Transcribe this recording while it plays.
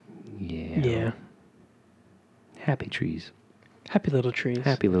Yeah. Happy trees. Happy little trees.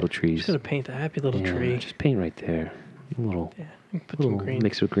 Happy little trees. Just gonna paint a happy little tree. Just paint right there. A little, Put some green.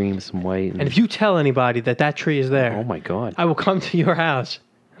 mix of green with some white. And if you tell anybody that tree is there, oh my God. I will come to your house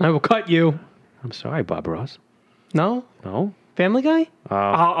and I will cut you. I'm sorry, Bob Ross. No? No? Family Guy?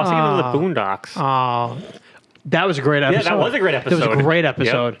 I was thinking of the Boondocks. Oh, that was a great episode. that was a great That was a episode. great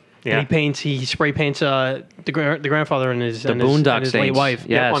episode. Yep. Yeah. And he spray paints the grandfather and his Boondock his late Saints. wife.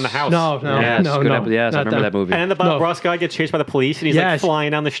 Yes. on the house. No, Yes, no, good no. yes, I not remember that movie. And then the Bob No. Ross guy gets chased by the police, and he's like Yes.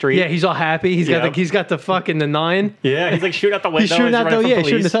 flying down the street. Yeah, he's all happy. He's Yep. got the fucking the 9. Yeah, he's like shooting out the window. He's shooting as out running the from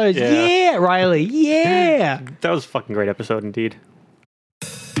shooting the police. tires. Yeah, Riley. Yeah. That was a fucking great episode indeed.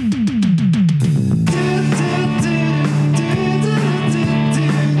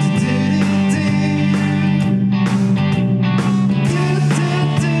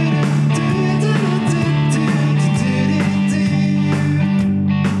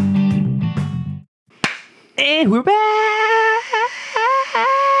 And we're back.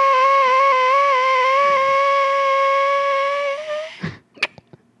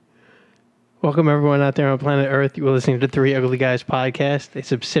 Welcome everyone out there on planet Earth. You are listening to the Three Ugly Guys podcast, a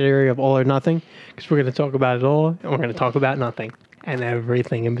subsidiary of All or Nothing, because we're going to talk about it all, and we're going to talk about nothing and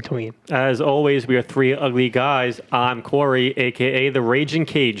everything in between. As always, we are three ugly guys. I'm Corey, a.k.a. the Raging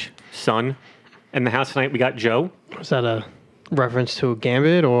Cage son. In the house tonight, we got Joe. Was that a reference to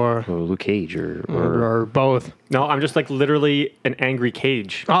Gambit or Luke Cage or both? No, I'm just like literally an angry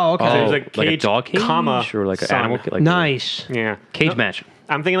cage. Oh, okay. There's like like a cage, dog cage comma, or like an son. animal like Nice. Yeah. cage match.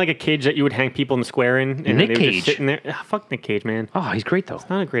 I'm thinking like a cage that you would hang people in the square in. And Nick they would Cage. just sit in there. Fuck Nick Cage, man. Oh, he's great though.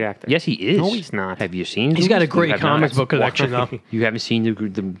 Not a great actor. Yes, he is. No, he's not. Have you seen? He's got a movies? You great have comic not. book collection, though. You haven't seen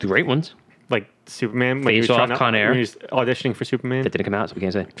the great ones Like Superman. When he was Face Off, trying to- Con Air. when he was auditioning for Superman. that didn't come out, so we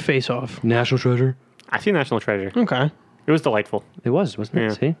can't say. Face Off. National Treasure. I see National Treasure. Okay. It was delightful. It was, wasn't it? Yeah.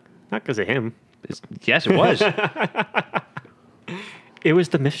 See? Not because of him. Yes, it was. It was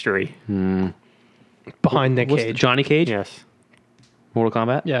the mystery. Behind Nick What's Cage. Johnny Cage? Yes. Mortal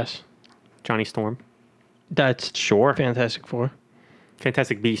Kombat? Yes. Johnny Storm. That's Sure. Fantastic Four.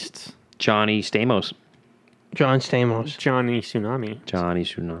 Fantastic Beasts. Johnny Stamos. John Stamos. Johnny Tsunami. Johnny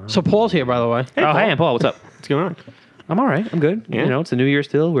Tsunami. So Paul's here, by the way. oh, hey, I'm Paul. What's up? What's going on? I'm all right. I'm good. Yeah? You know, it's the new year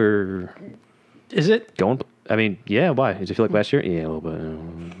still. We're Is it? going. I mean, yeah, why? Does it feel like last year? Yeah, a little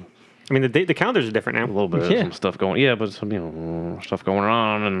bit. I mean, the calendars are different now. A little bit. Yeah. Some stuff going. Yeah, but some, stuff going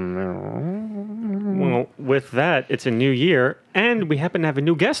on. And Well, with that, it's a new year, and we happen to have a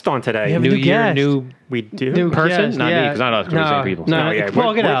new guest on today. We have a new new year, guest. new We do. New person? guest, Not me, yeah. 'cause not us, 'cause we're the same people. No, Oh, yeah,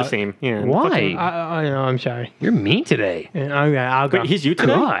 Paul, get we're out. the same. Yeah. Why? I know. I'm sorry. You're mean today. Yeah, okay, I'll go. Wait, he's you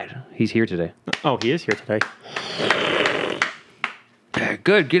today? God, he's here today. Oh, he is here today.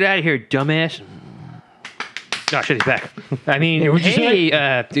 Good. Get out of here, dumbass. Oh, shit, he's back. I mean, what'd you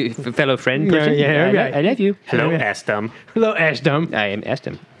hey, fellow friend person. yeah, okay. I love you. Hello, Yeah. Estum. Hello, Ashdom. I am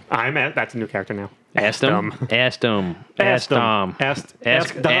Estem. That's a new character now. Estem. Estem.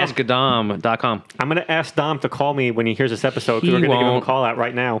 Askadom.com. I'm going to ask Dom to call me when he hears this episode, because He we're going to give him a won't. call out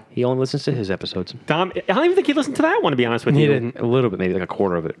right now. He only listens to his episodes. Dom, I don't even think he listened to that one, to be honest with He you. didn't. A little bit, maybe like a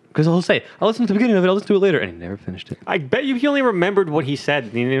quarter of it. Because he'll say, I'll listen to the beginning of it, I'll listen to it later. And he never finished it. I bet you he only remembered what he said,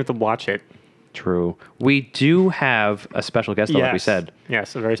 and he didn't have to watch it. True. We do have a special guest, though, like we said.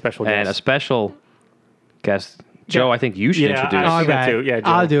 Yes, a very special And a guest. special guest. Joe, I think you should Yeah, introduce. I- Okay. too. Yeah, Joe.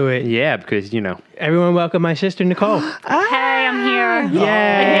 I'll do it. Yeah, because, you know. Everyone welcome my sister, Nicole. Hey, I'm here.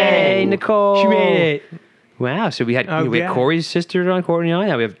 Yay, Nicole. She made it. Wow. So we had Oh, we had yeah. Corey's sister on, Courtney on.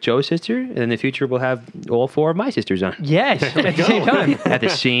 Now we have Joe's sister. And in the future, we'll have all four of my sisters on Yes, at the same time. at the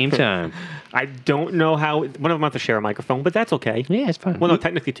same time. I don't know how one of them have to share a microphone, but that's okay. Yeah, it's fine. Well, no,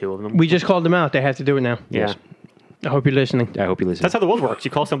 technically two of them. We just called them out. They have to do it now. yeah. Yes. I hope you're listening. I hope you listen. That's how the world works.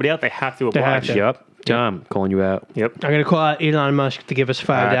 You call somebody out, they have to They have oblige. to. Yep. Tom, calling you out. Yep. I'm going to call out Elon Musk to give us $5.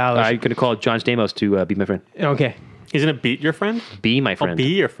 I'm going to call John Stamos to be my friend. Okay. He's going to beat your friend? Be my I'll friend. be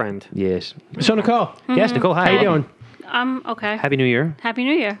your friend. Yes. So, Nicole, Yes, Nicole. Hi. how you doing? I'm okay. Happy New Year. Happy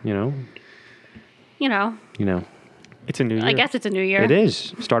New Year. You know. You know, It's a new year. I guess it's a new year. It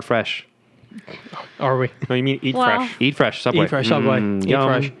is. Start fresh. Are we? No, you mean eat Well- fresh. Eat fresh. Subway. Eat fresh, Subway. Eat yum.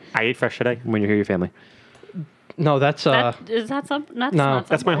 fresh. I ate fresh today. When you're here, your family. No, that's Is that some? That's No. not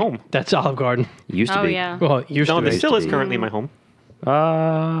That's my Subway. home. that's Olive Garden. Used to Oh be. yeah. Well, it used No, to this be. still is be. currently my home.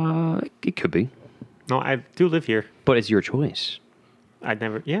 It could be, No, I do live here. but it's your choice. I'd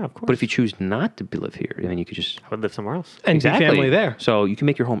never. Yeah, of course. But if you choose not to live here, I mean, you could just I would live somewhere else. And be family there. So you can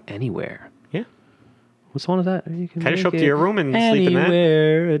make your home anywhere. Yeah. What song is that? You Can I just show up make to your it room and sleep in that?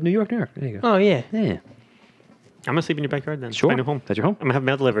 anywhere. New York, New York. There you go. Oh, yeah. Yeah. I'm gonna sleep in your backyard then. Sure. My new home. That's your home. I'm gonna have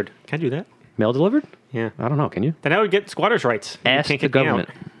mail delivered. Can I do that? Mail delivered? Yeah. I don't know. Can you? Then I would get squatters' rights. You Ask can't the kick me out. government.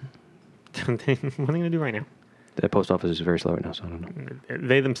 what are they going to do right now? The post office is very slow right now, so I don't know.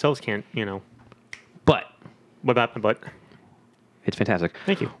 They themselves can't, But What about my butt? it's fantastic.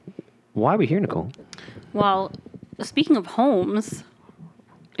 Thank you. Why are we here, Nicole? Well, speaking of homes,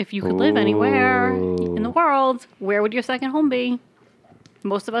 if you could live anywhere in the world, where would your second home be?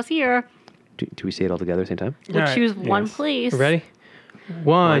 Most of us here Do we say it all together at the same time? would All right. choose one Yes. place. Ready?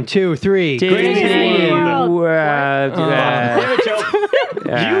 1, 2, 3. Disney World. Damn it, Joe.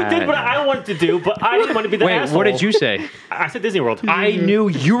 You did what I wanted to do, but I didn't want to be the Wait, asshole. what did you say? I said Disney World. I knew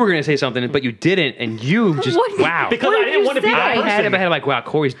you were going to say something, but you didn't, and you just What- wow. because What I did didn't you want to be say? that I person. had in my head like, wow,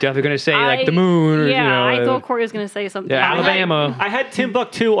 Corey's definitely going to say like the I- moon, or Yeah, I you know, thought Corey was going to say something. yeah, I- Alabama. I had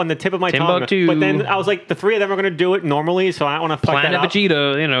Timbuktu on the tip of my Timbuktu. tongue, but then I was like, the three of them are going to do it normally, so I don't want to fuck Planet that up.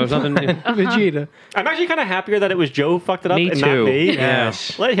 Vegeta, you know, something. Vegeta. I'm actually kind of happier that it was Joe fucked it up Me and too. not me.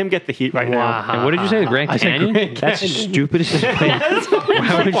 Yes. Let him get the heat right now. And what did you say? The Grand I said Canyon? Grand That's the Canyon. stupidest thing.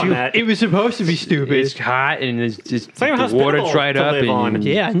 Why would you? It was supposed to be stupid. It's hot and it's just not even the water hospitable dried to up live and on.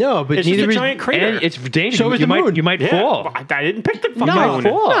 Yeah, no, but It's neither just a is. giant crater. and it's dangerous. So is you the might moon. you might Yeah, fall. but I didn't pick the fucking No, moon.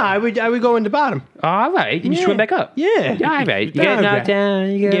 fall. no, I would go in the bottom. All right, and you Yeah. swim back up. Yeah. All right, you Yeah, get knocked right.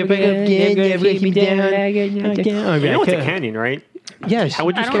 down. You Get back up again. Get keep me down. Again. You know it's a canyon, right? Yes. How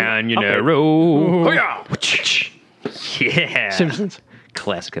would you I don't- Canyonero. Yeah. Simpsons.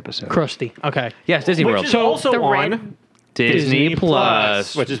 Classic episode. Krusty. Okay. Yes, Disney Which World. is So- also The on red- Disney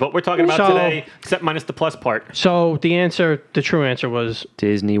Plus. which is what we're talking about So- today, except minus the plus part. So the true answer was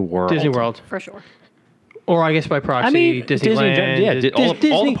Disney World. Disney World, For sure. or I guess by proxy, I mean, Disneyland. Disney in gen- yeah, all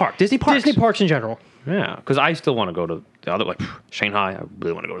the park- Disney parks. Disney parks in general. Yeah, because I still want to go to the other, like Shanghai. I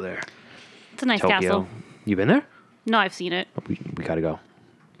really want to go to there. It's a nice Tokyo. castle. You been there? No, I've seen it. We got to go.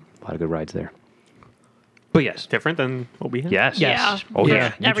 A lot of good rides there. But yes. Different than what we have. Yes. Yes. Oh, yeah. Yeah.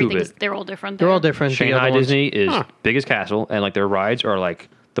 YouTube Everything's, it. they're all different. They're all there. different. The Shanghai other ones- Disney is Huh. biggest castle, and like their rides are like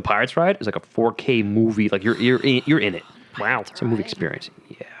the Pirates ride is like a 4K movie. Like you're in it. Wow. It's a movie experience.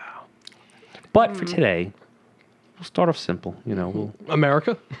 Yeah. But for today, we'll start off simple. You know, we'll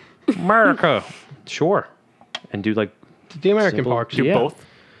America, America, sure, and do like the American Simple. parks. Do Yeah. both.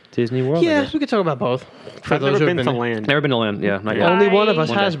 Disney World. I Yeah, guess. we could talk about both. For I've those never who've been to land. Never been to land. Yeah, not yet. Yeah. Only one of I- us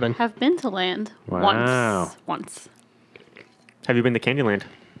One has day. been. Have been to land Wow. once. Have you been to Candyland?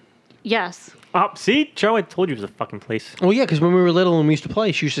 Yes. Oh, see, Joe, I told you it was a fucking place. Well, yeah, because when we were little and we used to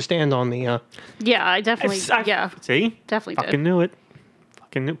play, she used to stand on the. Yeah, I definitely. Yeah, See, definitely fucking did. knew it.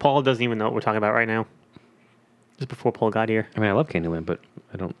 Fucking knew. Paul doesn't even know what we're talking about right now. Just before Paul got here, I mean, I love Candyland, but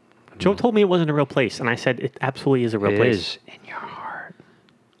I don't. Joe told me it wasn't a real place, and I said it absolutely is a real It place. is in your heart.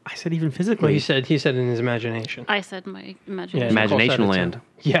 I said even Well, physically. he said in his imagination. I said my Yeah, imagination. Nicole said Imagination it too. Land.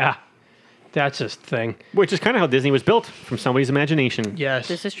 Yeah, that's his thing. Which is kind of how Disney was built, from somebody's imagination. Yes.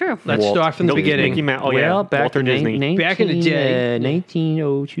 This is true. Let's Walt. start from the Nope, beginning. Mickey Mouse. Oh yeah, Well, back Walter in Disney. Back in the day.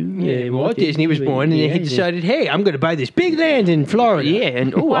 1902. Yeah, Walt Disney was born, and then he decided, "Hey, I'm going to buy this big land in Florida." Yeah,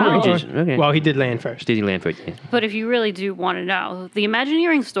 and Wow. oranges. Okay. Well, he did land first. Disneyland food. Yeah. But if you really do want to know, the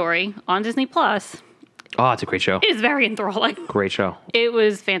Imagineering story on Disney Plus Oh, it's a great show. is very enthralling. Great show. It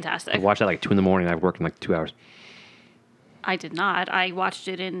was fantastic. I watched that like 2 a.m. I've worked in like 2 hours. I did not. I watched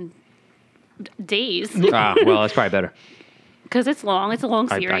it in days Well, it's probably better. because it's long. It's a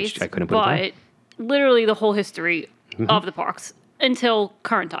long I series. couldn't put it down. but literally the whole history of the parks until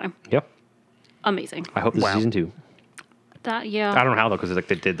current time. Yep. Amazing. I hope this is Wow. season 2. That yeah. I don't know how though, because like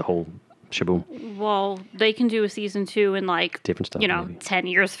they did the whole shaboom. Well, they can do a season 2 in like Different stuff, You know, maybe. 10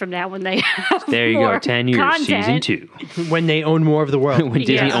 years from now when they have There you more go. 10 years, content. season 2. When they own more of the world. When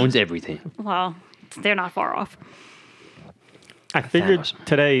Disney Yeah. owns everything. Well, they're not far off. I figured Thanos.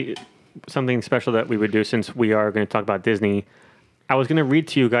 today something special that we would do, since we are going to talk about Disney. I was going to read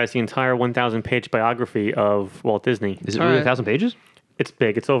to you guys the entire 1,000-page biography of Walt Disney. Is it All really right. 1,000 pages? It's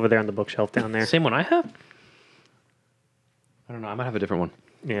big. It's over there on the bookshelf down there. Same one I have? I don't know. I might have a different one.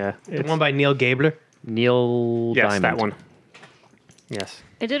 Yeah. The one by Neil Gabler. Neil Yes, Diamond. that one. Yes.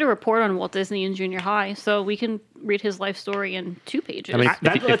 I did a report on Walt Disney in junior high, so we can read his life story in 2 pages. I mean,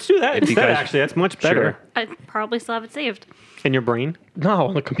 Let's do that if you instead, guys- actually. That's much better. I probably still have it saved. In your brain? No,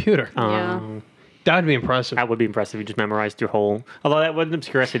 on the computer. Yeah. That would be impressive. That would be impressive if you just memorized your whole... Although that wasn't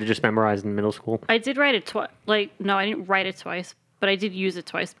obscure essay to just memorize in middle school. I did write it twice. No, I didn't write it twice, but I did use it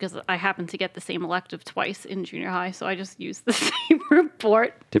twice because I happened to get the same elective twice in junior high, so I just used the same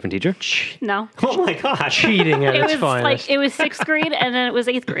report. Different teacher? No. Oh my gosh. Cheating at It its was finest. it was 6th grade and then it was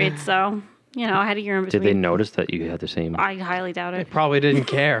 8th grade, so, I had a year in Did between. they notice that you had the same? I highly doubt it. Probably didn't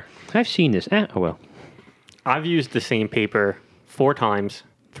care. I've seen this. Oh, well. I've used the same paper 4 times,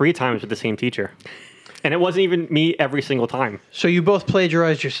 3 times with the same teacher. And it wasn't even me every single time. So you both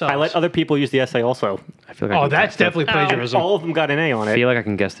plagiarized yourselves. I let other people use the essay also. I feel like I Oh, can that's guess that. definitely plagiarism. All of them got an A on I it. feel like I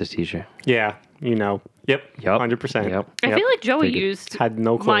can guess this teacher. Yeah, you know. Yep. Yep. 100%. Yep. I feel like Joey Figured. used Had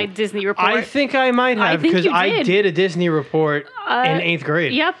no clue. my Disney report. I think I might I have think because you I did. did a Disney report in 8th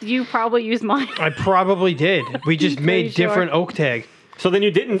grade. Yep, you probably used mine. I probably did. We just Pretty made sure. different oak tag. So then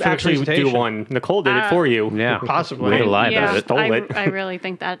you didn't For the actually do presentation. one. Nicole did it for you. Yeah. Possibly. Way to lie yeah, about it. Stole I, it. I really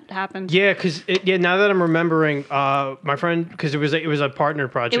think that happened. Yeah, because now that I'm remembering, my friend, because it was a partner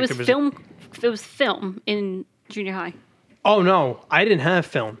project. It was film. It was film in junior high. Oh no, I didn't have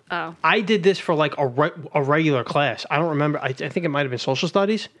film. Oh. I did this for like a regular class. I don't remember. I think it might have been social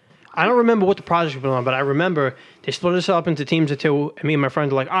studies. I don't remember what the project was on, but I remember they split us up into teams of two, and me and my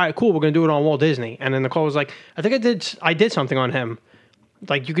friend were like, "All right, cool, we're gonna do it on Walt Disney." And then Nicole was like, "I think I did something on him.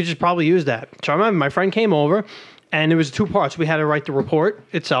 Like you could just probably use that." So I remember my friend came over, and it was 2 parts. We had to write the report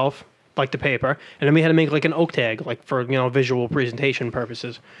itself, like the paper, and then we had to make like an oak tag, like for visual presentation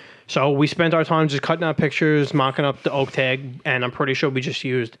purposes. So we spent our time just cutting out pictures, mocking up the oak tag, and I'm pretty sure we just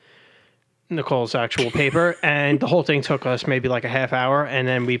used Nicole's actual paper, and the whole thing took us maybe like a half hour, and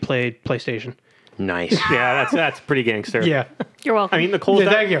then we played PlayStation. Nice. Yeah, that's pretty gangster. Yeah. You're welcome. I mean, Nicole's Yeah,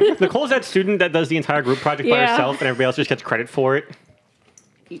 that, thank you. Nicole's that student that does the entire group project by Yeah. herself, and everybody else just gets credit for it.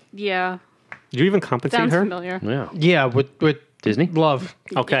 yeah, Did you even compensate sounds her? familiar. Yeah. Yeah, with Disney? love.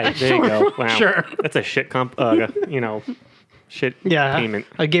 Okay, there you go. Wow, Sure. That's a shit shit Yeah. payment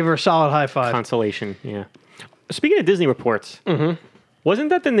I gave her a solid high five. consolation. Yeah. Speaking of Disney reports, wasn't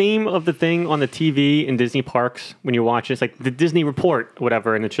that the name of the thing on the TV in Disney parks when you watch it? It's like the Disney Report, or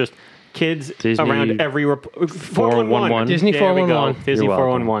whatever, and it's just kids Disney around every 411. Disney There we go. 411. Disney You're welcome.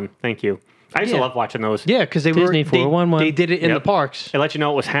 411. Thank you. I used to Yeah. love watching those. Yeah, because they Disney were 411. they did it in Yep. the parks. It let you know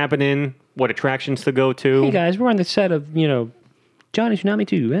what was happening, what attractions to go to. Hey guys, we're on the set of, Johnny Tsunami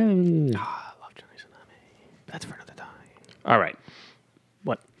 2. I love Johnny Tsunami. That's for another time. All right.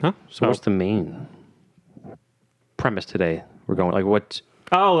 What? Huh? So what's the main premise today? We're going like what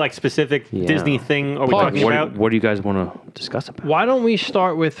like specific Yeah. Disney thing are we Parks. talking about? what do you guys want to discuss about? Why don't we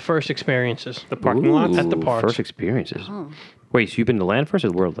start with first experiences? The parking lots? At the Ooh, parks. First experiences. Wait, so you've been to land first or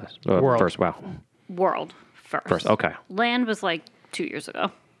the world last? World. First, wow. World first. First, okay. Land was like 2 years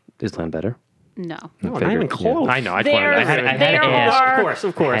ago. Is land better? No. No, not Figured, even close. I know. I There's- had to there ask. are- Of course,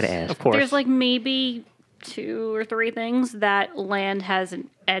 of course, Had to ask. of course. There's like maybe 2 or 3 things that Land has an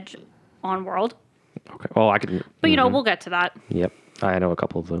edge on World. Okay. Well, I could. But we'll get to that. Yep. I know a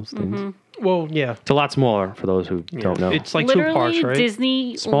couple of those things. Well, yeah. It's a lot smaller for those who don't know. It's like Literally, 2 parks, right?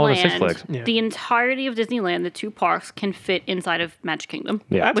 Disneyland, Smaller than Six Flags. Yeah. the entirety of Disneyland, the 2 parks can fit inside of Magic Kingdom.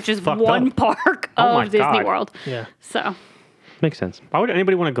 Yeah. Which is That's fucked one up. park Oh my of Disney God. World. Yeah. So, Makes sense. Why would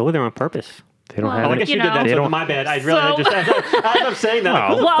anybody want to go there on purpose? They don't Well, have Oh, I it. guess you You did know. that. They So don't- my bad. I realized So- as I'm saying that. Well,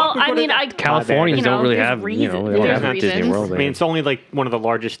 who the well, fuck would I go to mean, that? Californians don't really there's have, reason- they don't there's have Disney reasons. World. I mean, it's only like one of the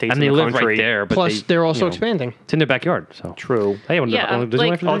largest states and in they the live country. right there. But Plus, they're also you know, expanding. It's in their backyard. So True. Hey, when Yeah, Disneyland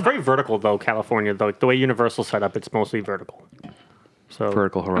like- for Oh, that? it's very vertical though, California. Though the way Universal's set up, it's mostly vertical. So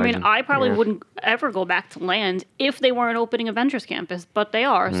vertical I horizon. mean, I probably Yeah. wouldn't ever go back to Land if they weren't opening Avengers Campus, but they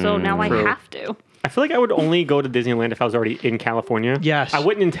are. So now I True. have to. I feel like I would only go to Disneyland if I was already in California. Yes. I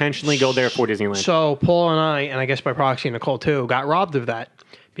wouldn't intentionally go there for Disneyland. So Paul and I guess by proxy Nicole too, got robbed of that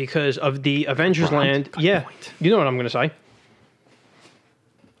because of the Avengers Land. Yeah, you know what I'm going to say.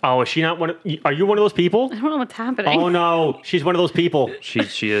 Oh, is she not one? Are you one of those people? I don't know what's happening. Oh no, she's one of those people.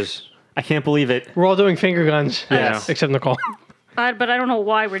 she is. I can't believe it. We're all doing finger guns. Yes. Except Nicole. But I don't know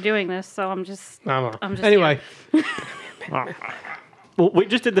why we're doing this, so I'm just. I don't know. I'm just Anyway, Well, we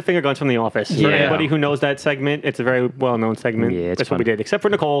just did the finger guns from The Office. For Yeah. anybody who knows that segment, it's a very well-known segment. Yeah, it's That's what we fun. did, except for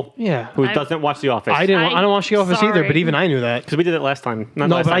Nicole, yeah. who I- doesn't watch The Office. I don't watch The Office either, sorry. but even I knew that. Because we did it last time. Not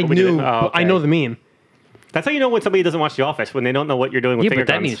No, last but I time, we did knew. it. Oh, I know the meme. That's how you know when somebody doesn't watch The Office, when they don't know what you're doing with Yeah, finger but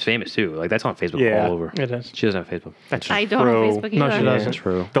that guns. means famous too. Like that's on Facebook Yeah. all over. It is. She doesn't have Facebook. That's I don't true. have Facebook either. No, she doesn't. That's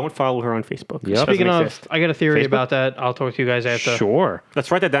true. Don't follow her on Facebook. Yep. Doesn't Speaking of, exist. I got a theory Facebook? about that. I'll talk to you guys after. Sure. Let's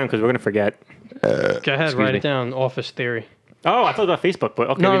write that down because we're going to forget. Go ahead, write me. it down. Office theory. Oh, I thought about Facebook, but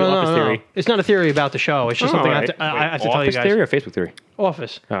okay, No, we do no, Office no, Theory. no. It's not a theory about the show. It's just Oh, something alright. I have to tell you Office guys. theory or Facebook theory?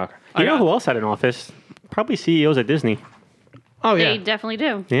 Office. Oh, okay. You know got- who else had an office? Probably CEOs at Disney. Oh They yeah. definitely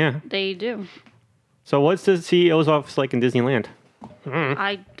do. Yeah. They do. So what's the CEO's office like in Disneyland?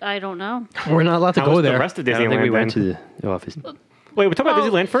 I don't know. We're not allowed to How go was there. the rest of I Disneyland don't think we then? went to the office. Wait, we're talking Well-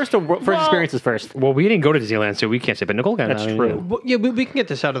 about Disneyland first or first well- experiences first? Well, we didn't go to Disneyland, so we can't say. But Nicole can. That's I mean, true. Well, yeah, we can get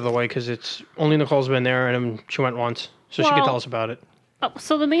this out of the way because it's only Nicole's been there and she went once, so she could Well- tell us about it. Oh,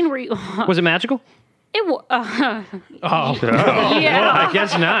 so the main reason. yeah. Was it magical? It was. Oh, Yeah. I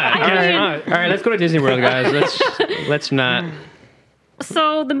guess not. I mean- All right, let's go to Disney World, guys. Let's not.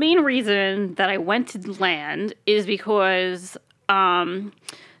 So the main reason that I went to Land is because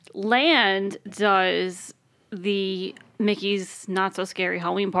Land does the Mickey's Not So Scary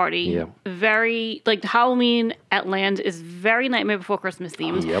Halloween Party. Yeah. Very, like, Halloween at Land is very Nightmare Before Christmas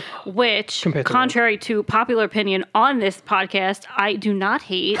themed. Yep. Which, Compared to contrary to popular opinion on this podcast, I do not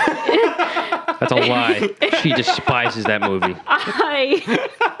hate. That's a lie. She despises that movie.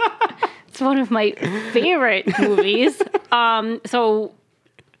 It's one of my favorite movies. So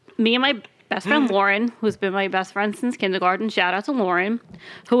me and my best friend Lauren, who's been my best friend since kindergarten, shout out to Lauren,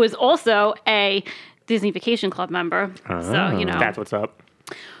 who is also a Disney Vacation Club member. So, you know. That's what's up.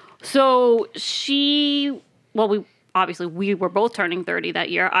 So we were both turning 30 that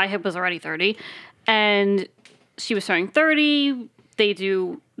year. I was already 30. And she was turning 30. They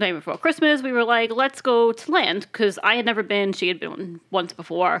do Night Before Christmas. We were like, let's go to Land, because I had never been. She had been once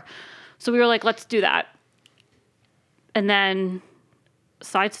before. So we were like, let's do that. And then,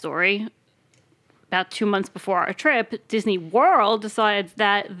 side story, about 2 months before our trip, Disney World decides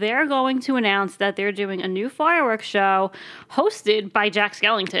that they're going to announce that they're doing a new fireworks show hosted by Jack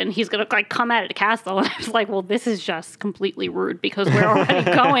Skellington. He's going to like come out of the castle. And I was like, well, this is just completely rude because we're already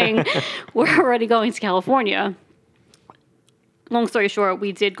going to California. Long story short,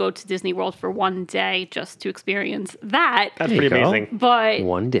 we did go to Disney World for one day just to experience that. That's There pretty you go. amazing. But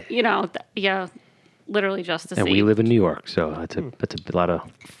One day. you know, literally just to And see. we live in New York, so that's a lot of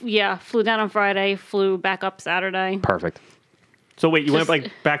Yeah, flew down on Friday, flew back up Saturday. perfect. So wait, you went Just- like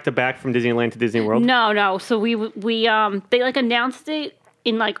back to back from Disneyland to Disney World? No. So we they like announced it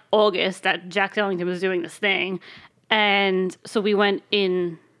in like August that Jack Skellington was doing this thing, and so we went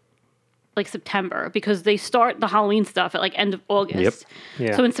in like September because they start the Halloween stuff at like end of August. Yep.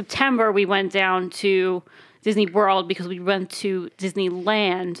 Yeah. So in September we went down to Disney World because we went to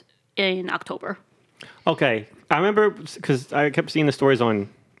Disneyland in October. Okay. I remember because I kept seeing the stories on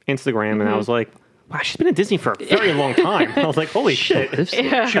Instagram and I was like, wow, she's been at Disney for a very long time. I was like, holy shit.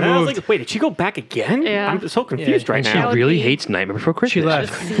 Yeah. And I was like, wait, did she go back again? Yeah. I'm so confused Yeah, right and she She now. would really be- hates Nightmare Before Christmas. She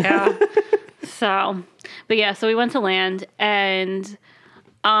left. Yeah. So we went to Land and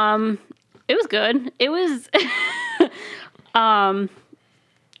it was good. It was I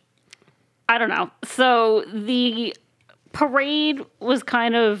don't know. So the parade was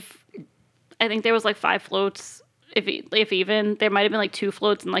kind of, I think there was like 5 floats, if even. There might have been like 2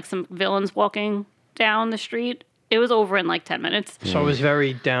 floats and like some villains walking down the street. It was over in like 10 minutes. So it was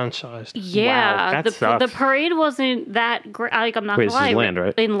very downsized. Yeah, that the sucks. parade wasn't that great. Like, I'm not Wait, gonna this is lie. Land,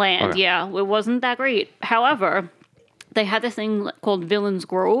 right? In Land, Okay. yeah, it wasn't that great. However, they had this thing called Villains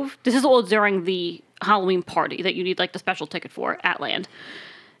Grove. This is all during the Halloween party that you need like the special ticket for at Land,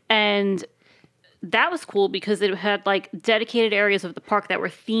 and that was cool because it had like dedicated areas of the park that were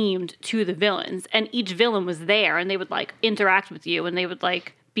themed to the villains, and each villain was there, and they would like interact with you, and they would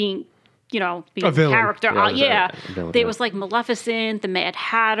like be a villain. character. Yeah, a villain, There yeah. was like Maleficent, the Mad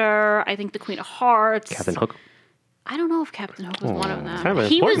Hatter, I think the Queen of Hearts. Captain Hook. I don't know if Captain Hook was one of them. kind of an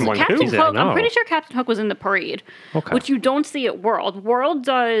He was important one, too. Captain He's a- Hook. I'm no. pretty sure Captain Hook was in the parade, Okay. which you don't see at World. World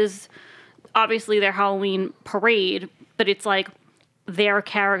does obviously their Halloween parade, but it's like their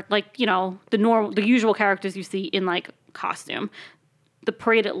character, like the usual characters you see in like costume. The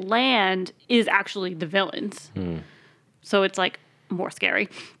parade at Land is actually the villains, so it's like more scary.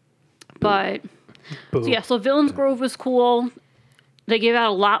 But so yeah, so Villains Grove was cool. They gave out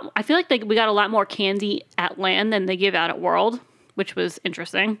a lot. I feel like we got a lot more candy at Land than they give out at World, which was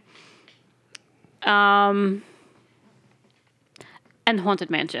interesting. And Haunted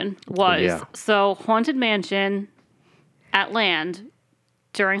Mansion was. Yeah. So Haunted Mansion at Land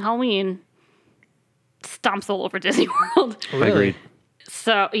during Halloween stomps all over Disney World. Agreed.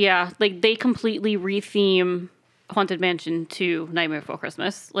 So yeah, like they completely retheme Haunted Mansion to Nightmare Before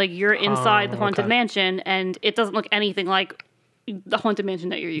Christmas. Like you're inside the Haunted okay. Mansion and it doesn't look anything like the Haunted Mansion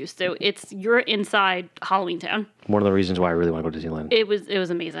that you're used to. You're inside Halloween Town. One of the reasons why I really want to go to Disneyland. It was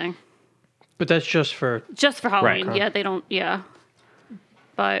amazing. But that's just for Just for Halloween. Right. Yeah, they don't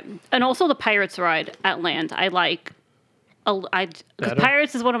But and also the Pirates ride at Land. I like because Better?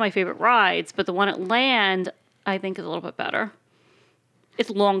 Pirates is one of my favorite rides, but the one at Land I think is a little bit better. It's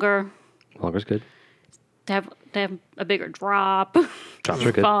longer. Longer's good. They have a bigger drop. Drops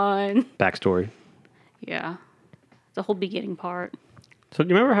are good. Fun. Backstory. Yeah. The whole beginning part. So do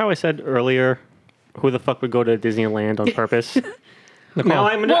you remember how I said earlier, who the fuck would go to Disneyland on purpose? Now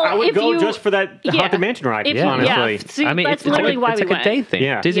I would if go you- just for that yeah. Haunted Mansion ride. If Yeah, you- honestly. see, I mean, that's it's literally like, why it's we like went. a day thing.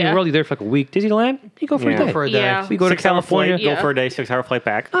 Yeah. Disney Yeah. World, you're there for like a week. Disneyland, you go for Yeah. a day. For a day. Yeah. We go to 6-hour flight, California. go Yeah. for a day, 6-hour flight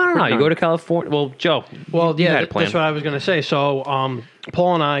back. I don't know. We're You done. go to California. Well, Joe. Well, you yeah, had a plan. that's what I was going to say. So,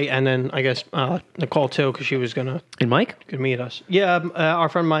 Paul and I, and then I guess Nicole too, because she was going to And Mike? meet us. Yeah, our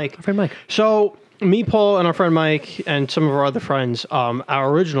friend Mike. Friend Mike. So, me, Paul, and our friend Mike, and some of our other friends, our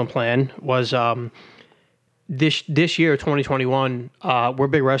original plan was this year, 2021. We're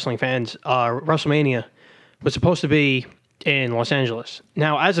big wrestling fans. WrestleMania was supposed to be in Los Angeles.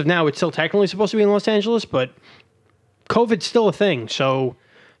 Now, as of now, it's still technically supposed to be in Los Angeles, but COVID's still a thing, so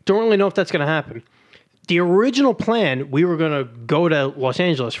don't really know if that's going to happen. The original plan, we were going to go to Los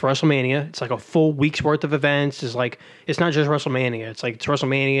Angeles for WrestleMania. It's like a full week's worth of events. It's not just WrestleMania. It's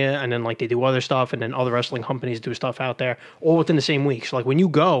WrestleMania, and then like they do other stuff, and then other wrestling companies do stuff out there, all within the same week. So like when you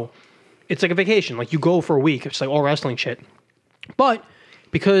go, it's like a vacation. Like you go for a week. It's like all wrestling shit. But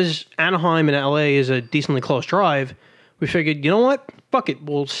because Anaheim and LA is a decently close drive, we figured, you know what? Fuck it.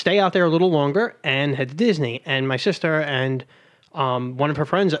 We'll stay out there a little longer and head to Disney. And my sister and one of her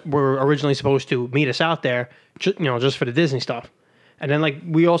friends were originally supposed to meet us out there, just for the Disney stuff. And then like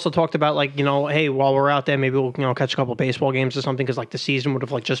we also talked about like, hey, while we're out there, maybe we'll catch a couple of baseball games or something, because like the season would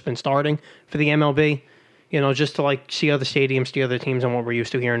have like just been starting for the MLB, just to like see other stadiums, see other teams, and what we're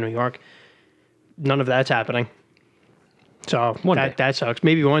used to here in New York. None of that's happening. So that sucks.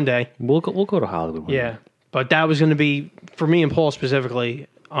 Maybe one day. We'll go to Hollywood. One Yeah. day. But that was going to be, for me and Paul specifically,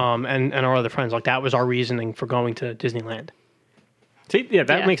 and our other friends, like that was our reasoning for going to Disneyland. See, yeah,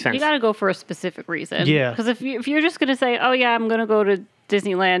 that makes sense. You got to go for a specific reason. Yeah. Because if you're just going to say, oh, yeah, I'm going to go to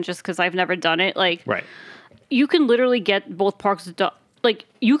Disneyland just because I've never done it, like, Right. you can literally get both parks done. Like,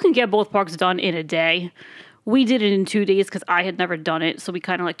 you can get both parks done in a day. We did it in 2 days because I had never done it. So we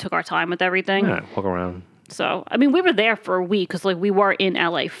kind of like took our time with everything. Yeah, walk around. So, I mean, we were there for a week because like we were in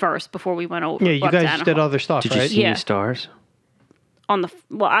LA first before we went over. Yeah, you up to guys did Anaheim. other stuff, Did you right? see Yeah. any stars?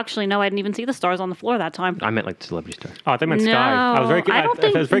 Well, actually, no, I didn't even see the stars on the floor that time. I meant like celebrity stars. Oh, I think meant Sky. I was very, No, I don't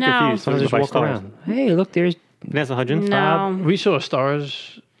think- I was very no. confused. Sometimes just by walk stars. around. Hey, look, there's Vanessa Hudgens. No. We saw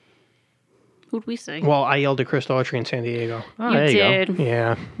stars. Who'd we see? Well, I yelled at Chris Daughtry in San Diego. Oh, you there you go. did.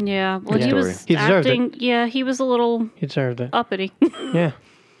 Yeah, Yeah. Well, Good he story. was He deserved it. acting. Yeah, he was a little he deserved it. uppity. Yeah,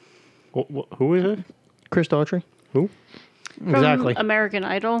 Who is it? Chris Daughtry. Who? Exactly. American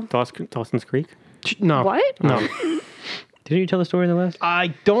Idol. Dawson's Creek. No. What? No. Didn't you tell the story in the last? I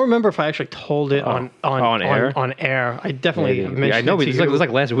don't remember if I actually told it on air? On air. I definitely mentioned Yeah, I know. it to It was you.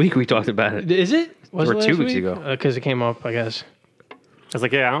 like last week we talked about it. Is it? Was Or it 2 last weeks week? ago. Because it came up, I guess. I was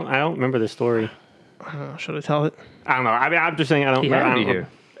like, yeah, I don't remember this story. Should I tell it? I don't know. I mean, I'm just saying I don't. He had I to be don't here.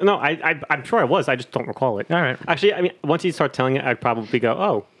 No, I'm sure I was. I just don't recall it. All right. Actually, I mean, once you start telling it, I'd probably go,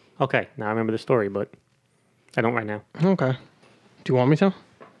 oh, okay, now I remember the story, but I don't right now. Okay. Do you want me to?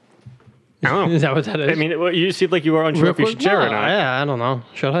 I don't know. Is that what that is? I mean, you seemed like you were unsure if you should share or No, not. Yeah, I don't know.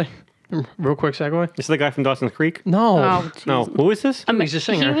 Should I? Real quick segue. This is the guy from Dawson's Creek. No. Oh, No, jeez. who is this? He's a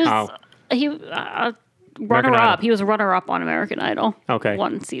singer. He was Oh. runner Idol. up. He was runner up on American Idol. Okay.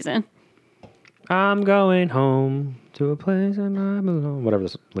 One season. I'm going home to a place and I move on. Whatever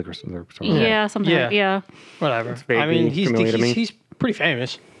this liquor song. Yeah, something. Yeah. Yeah. Whatever. vaguely I mean, familiar to me. he's pretty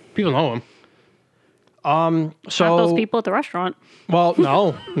famous. People know him. So Not those people at the restaurant. Well,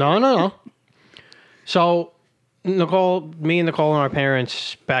 no. So me and Nicole and our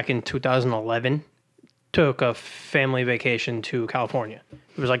parents back in 2011 took a family vacation to California.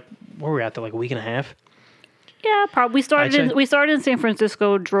 It was like, where were we at there, like a week and a half? Yeah, probably. I'd say- We started in San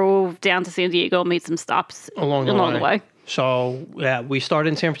Francisco, drove down to San Diego, made some stops Along the the way. So yeah, we started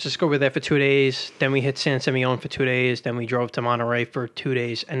in San Francisco. We were there for 2 days. Then we hit San Simeon for 2 days. Then we drove to Monterey for 2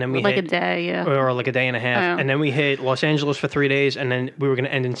 days, and then we Like hit a day, yeah. or like a day and a half, Yeah. and then we hit Los Angeles for 3 days, and then we were going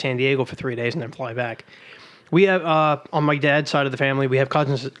to end in San Diego for 3 days, and then fly back. We have on my dad's side of the family, we have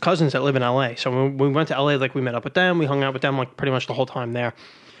cousins that live in LA. So when we went to LA, like we met up with them, we hung out with them like pretty much the whole time there.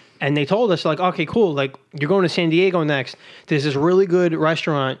 And they told us like, okay, cool, like you're going to San Diego next. There's this really good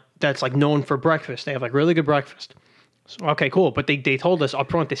restaurant that's like known for breakfast. They have like really good breakfast. So, okay, cool. But they told us up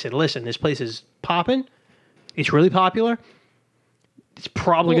front, they said, listen, this place is popping. It's really popular. It's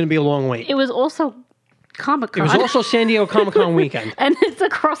probably going to be a long wait. It was also Comic It Con. was also San Diego Comic-Con weekend. and it's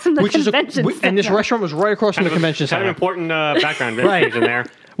across from the Which is convention and this center. restaurant was right across from the convention Kind of center. important background Right. information there.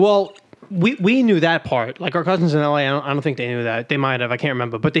 Well, we knew that part. Like our cousins in LA, I don't think they knew that. They might have. I can't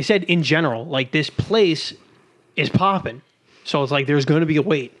remember. But they said in general, like this place is popping. So it's like there's going to be a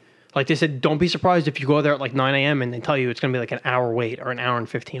wait. Like they said, don't be surprised if you go there at like 9 a.m. and they tell you it's going to be like an hour wait or an hour and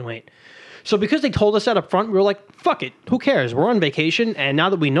 15 wait. So because they told us that up front, we were like, fuck it. Who cares? We're on vacation. And now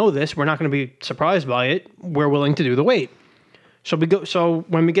that we know this, we're not going to be surprised by it. We're willing to do the wait. So we go. So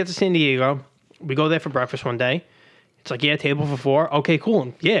when we get to San Diego, we go there for breakfast one day. It's like, yeah, table for 4. Okay,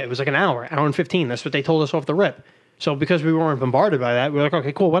 cool. Yeah, it was like an hour and 15. That's what they told us off the rip. So because we weren't bombarded by that, we were like,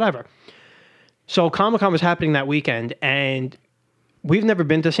 okay, cool, whatever. So Comic-Con was happening that weekend, and we've never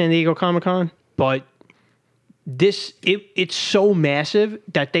been to San Diego Comic-Con, but it's so massive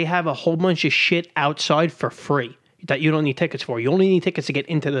that they have a whole bunch of shit outside for free that you don't need tickets for. You only need tickets to get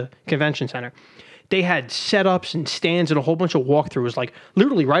into the convention center. They had setups and stands and a whole bunch of walkthroughs, like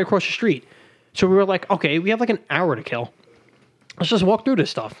literally right across the street. So we were like, okay, we have like an hour to kill. Let's just walk through this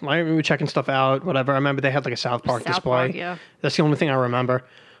stuff. Right? We were checking stuff out, whatever. I remember they had like a South Park display. Park, yeah. That's the only thing I remember.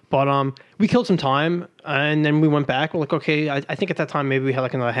 But we killed some time, and then we went back. We're like, okay, I think at that time maybe we had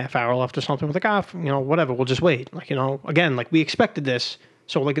like another half hour left or something. We're like, whatever, we'll just wait. Like, again, like we expected this.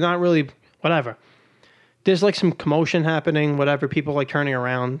 So like not really, whatever. There's like some commotion happening, whatever, people like turning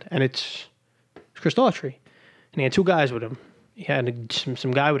around, and it's Chris Daughtry. And he had 2 guys with him. He had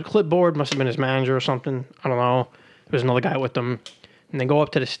some guy with a clipboard, must have been his manager or something. I don't know. There's another guy with them, and they go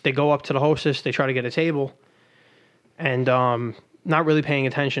up to the hostess. They try to get a table, and not really paying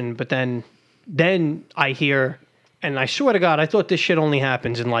attention. But then I hear, and I swear to God, I thought this shit only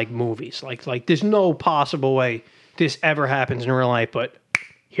happens in like movies. Like there's no possible way this ever happens in real life. But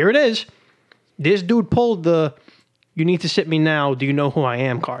here it is. This dude pulled the "You need to sit me now. Do you know who I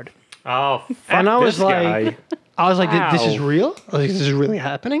am?" card. Oh, And I was like, guy. this is Wow. real? I was like, this is really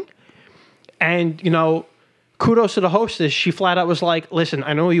happening? And, kudos to the hostess. She flat out was like, listen,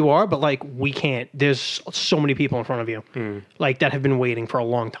 I know who you are, but like, we can't. There's so many people in front of you, like that have been waiting for a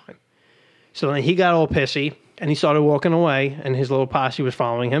long time. So then he got all pissy and he started walking away, and his little posse was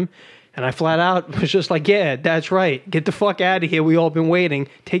following him. And I flat out was just like, yeah, that's right. Get the fuck out of here. We all been waiting.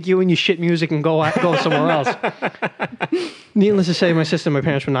 Take you and your shit music and go somewhere else. Needless to say, my sister and my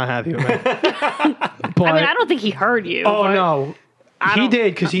parents were not happy with me. But, I mean, I don't think he heard you. oh, but no. He don't-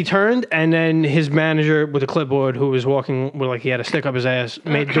 did, because he turned, and then his manager with a clipboard who was walking with, like, he had a stick up his ass,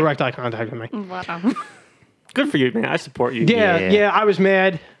 made direct eye contact with me. Whatever. Good for you, man. I support you. Yeah, I was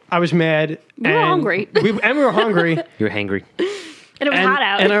mad. We were hungry. We were hungry. You're hangry. And it was hot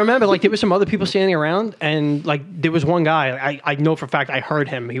out. And I remember, like, there was some other people standing around, and, like, there was one guy, I know for a fact, I heard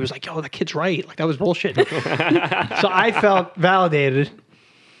him. He was like, yo, that kid's right. Like, that was bullshit. So I felt validated.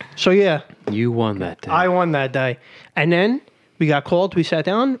 So, yeah, You won that day. I won that day. And then we got called, we sat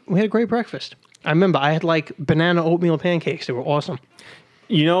down, we had a great breakfast. I remember I had, like, banana oatmeal pancakes. They were awesome.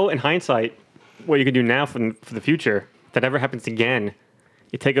 In hindsight, what you could do now for the future, if that ever happens again,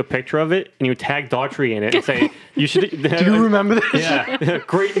 you take a picture of it and you tag Daughtry in it and say, you should. Do you remember this? Yeah.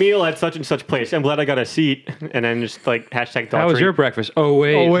 Great meal at such and such place. I'm glad I got a seat. And then just like hashtag Daughtry. How was your breakfast? Oh,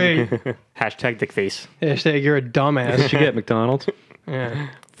 wait. Oh, wait. Hashtag dickface. Hashtag, you're a dumbass. Did you get McDonald's? Yeah,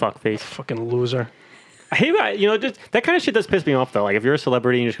 Fuckface. fucking loser. I hate that. Just that kind of shit does piss me off though. Like if you're a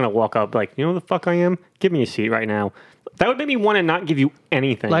celebrity and you're just gonna walk up like, you know who the fuck I am? Give me a seat right now. That would make me want to not give you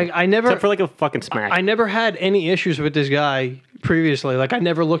anything. Like, I never- except for like a fucking smack. I never had any issues with this guy previously. Like, I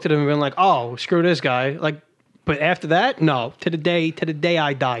never looked at him and been like, oh, screw this guy. Like, but after that, no. To the day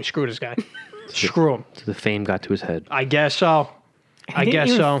I die, screw this guy. Screw him. So the fame got to his head. I guess so. I He didn't guess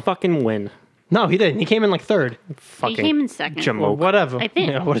even so. Fucking win. No, he didn't. He came in like third. Fucking came in second. Jamoke. Or whatever. I think.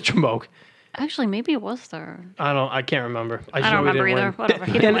 Yeah, what a jamoke. Actually, maybe it was third. I can't remember. I just don't know he remember didn't either. win. Whatever.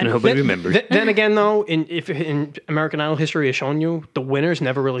 He didn't win. Nobody remembers. Then again, though, in American Idol history has shown you, the winners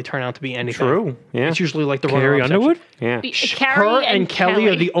never really turn out to be anything. True. Yeah. It's usually like the Carrie runner-up Underwood? Yeah. Carrie Her and Kelly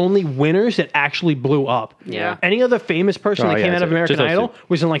are the only winners that actually blew up. Yeah. Any other famous person Oh, that yeah, came out of just American those Idol two.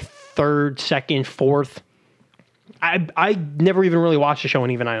 was in like third, second, fourth. I never even really watched the show,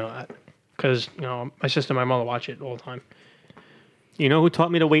 and even I know that because my sister and my mother watch it all the time. You know who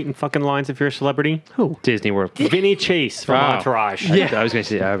taught me to wait in fucking lines if you're a celebrity? Who? Disney World. Vinny Chase from Wow. Entourage. Yeah. I was going to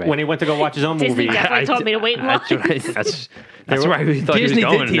say, all right. When he went to go watch his own Disney movie. definitely told me to wait in line. That's where I thought Disney he was did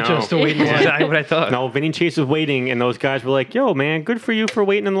going. teach No. us to wait in That's line. exactly what I thought. No, Vinny Chase was waiting, and those guys were like, yo, man, good for you for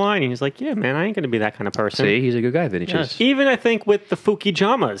waiting in line. And he's like, yeah, man, I ain't going to be that kind of person. See, he's a good guy, Vinny Yes. Chase. Even I think with the Fuki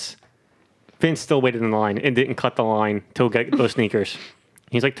Jamas, Vince still waited in the line and didn't cut the line to get those sneakers.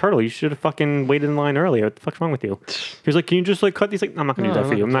 He's like, Turtle, you should have fucking waited in line earlier. What the fuck's wrong with you? He was like, can you just like cut these? Like, I'm not going to do No, that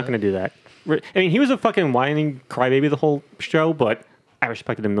for you. I'm not going to do that. I mean, he was a fucking whining crybaby the whole show, but I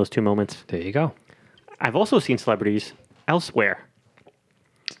respected him in those 2 moments. There you go. I've also seen celebrities elsewhere.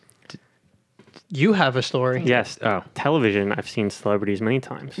 You have a story. Yes, Oh. television. I've seen celebrities many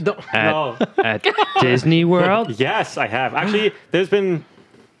times. No. No. At Disney World? Yes, I have. Actually, there's been.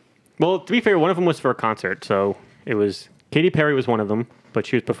 Well, to be fair, one of them was for a concert. So it was Katy Perry was one of them, but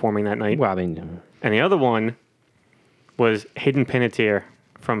she was performing that night. Well, I mean, And the other one was Hayden Panettiere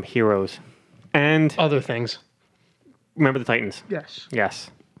from Heroes. And Other things. Remember the Titans? Yes.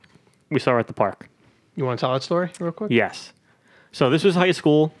 Yes. We saw her at the park. You want to tell that story real quick? Yes. So this was high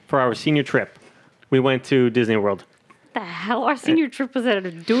school for our senior trip. We went to Disney World. The hell? Our senior trip was at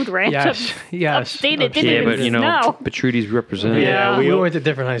a dude ranch. Yes. Yes. Upstate, it didn't Yeah, even but you know, snow. Petrucci's represent. Yeah, we we- went to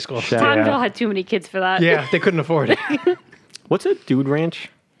different high schools. Townsville had too many kids for that. Yeah, they couldn't afford it. What's a dude ranch?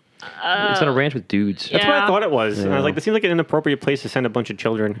 It's on a ranch with dudes. That's what I Yeah. thought it was. And I was Yeah. like, this seems like an inappropriate place to send a bunch of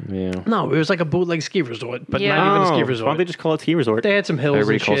children. Yeah. No, it was like a bootleg ski resort, but Yeah. not even a ski Why don't resort. they just call it ski resort? They had some hills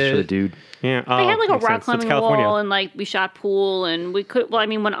Everybody and calls shit. for the dude. Yeah. They had like a makes rock sense. It's climbing California. wall and like we shot pool and we could. Well, I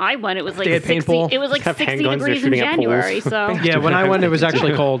mean, when I went, it was like They had 60. paintball. It was like Have 60 handguns, they're degrees in shooting at pools. January. So Yeah, when I went, it was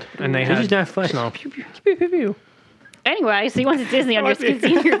actually cold, and they had just not fun. snow. Pew, pew, pew, pew, pew. anyway, so you went to Disney on your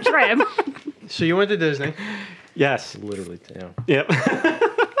senior trip. So you went to Disney. Yes. Literally, yeah. Yep.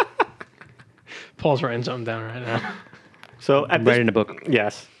 Paul's writing something down right now. So at Right this, in the book.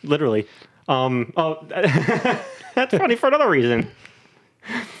 yes, literally. Oh, that's funny for another reason.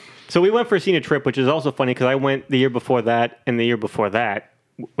 So we went for a senior trip, which is also funny because I went the year before that and the year before that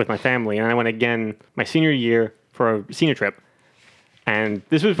with my family, and I went again my senior year for a senior trip. And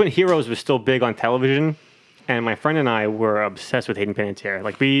this was when Heroes was still big on television, and my friend and I were obsessed with Hayden Panettiere.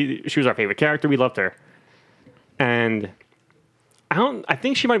 Like she was our favorite character. We loved her, and I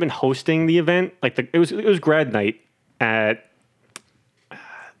think she might have been hosting the event. Like it was grad night at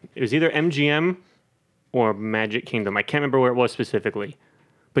it was either MGM or Magic Kingdom. I can't remember where it was specifically,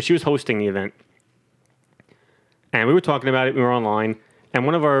 but she was hosting the event, and we were talking about it. We were online, and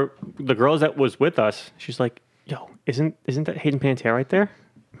one of the girls that was with us, she's like, "Yo, isn't that Hayden Panettiere right there?"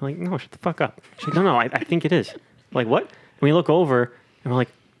 I'm like, "No, shut the fuck up." She's like, "No, I think it is." I'm like, what? And we look over, and we're like,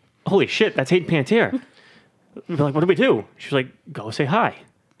 "Holy shit, that's Hayden Panettiere." We're like, "What do we do?" She's like, "Go say hi."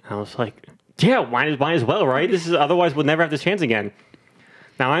 And I was like, "Yeah, might as well, right? This is otherwise we'll never have this chance again."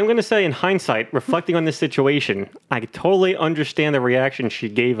 Now I'm going to say, in hindsight, reflecting on this situation, I totally understand the reaction she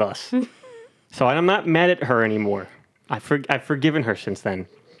gave us. So I'm not mad at her anymore. I've forgiven her since then.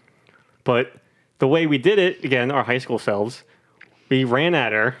 But the way we did it, again, our high school selves, we ran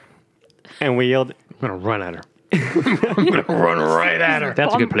at her and we yelled, I'm gonna run at her. Run right at her.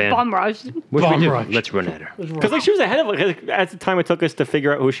 That's a good plan. Bomb rush. What should we Bomb do? rush. Let's run at her. because like she was ahead of us. At the time it took us to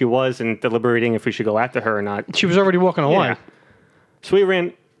figure out who she was and deliberating if we should go after her or not. She was already walking away. Yeah. So we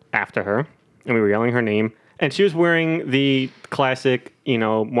ran after her, and we were yelling her name. And she was wearing the classic,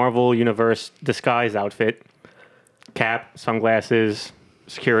 Marvel Universe disguise outfit. Cap, sunglasses,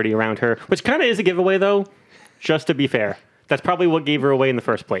 security around her. Which kind of is a giveaway, though, just to be fair. That's probably what gave her away in the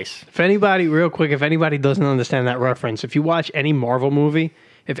first place. If anybody doesn't understand that reference, if you watch any Marvel movie,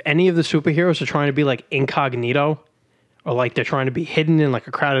 if any of the superheroes are trying to be like incognito, or like they're trying to be hidden in like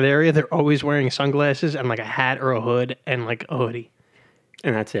a crowded area, they're always wearing sunglasses and like a hat or a hood and like a hoodie.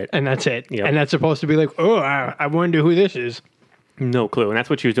 And that's it. And that's it. Yep. And that's supposed to be like, oh, I wonder who this is. No clue. And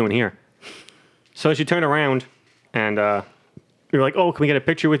that's what she was doing here. So she turned around and we were like, oh, can we get a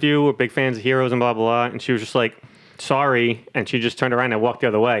picture with you? We're big fans of Heroes and blah, blah, blah. And she was just like, sorry. And she just turned around and walked the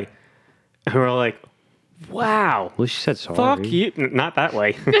other way. And we were like, wow. Well, she said sorry. Fuck you. Not that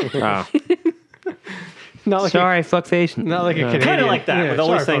way. Oh. Not like Sorry, fuckface. not like a Canadian. Kind of like that, Yeah, with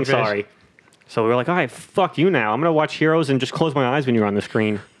always saying fuckface. sorry. So we were like, all right, fuck you now. I'm going to watch Heroes and just close my eyes when you're on the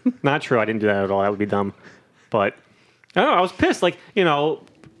screen. Not true. I didn't do that at all. That would be dumb. But I don't know. I was pissed. Like,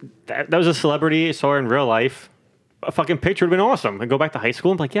 that was a celebrity. I saw her in real life. A fucking picture would have been awesome. I go back to high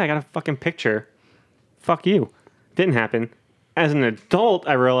school and be like, yeah, I got a fucking picture. Fuck you. Didn't happen. As an adult,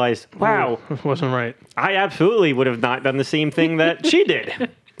 I realized, wow, Wasn't right. I absolutely would have not done the same thing that she did.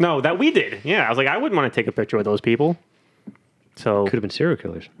 No, that we did. Yeah, I was like, I wouldn't want to take a picture with those people. So Could have been serial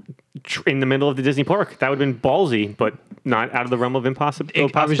killers. in the middle of the Disney park, that would have been ballsy, but not out of the realm of I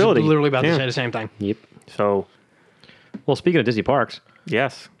was possibility. literally about Yeah. to say the same thing. Yep. So Well, speaking of Disney parks,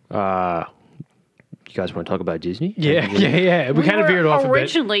 yes, you guys want to talk about Disney? Yeah. We kind of were veered off a bit.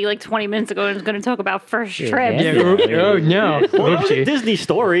 originally, like 20 minutes ago, I was going to talk about first trips. Yeah. Oh no. well, that was a Oopsie. Disney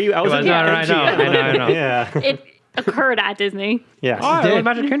story. I was was in not, I know, I know. Yeah, It occurred at Disney. yes, Oh, did.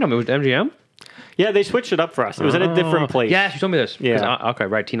 Magic Kingdom. It was MGM? yeah. They switched it up for us. It was at a different place. Yes, you told me this. 'Cause Yeah. okay,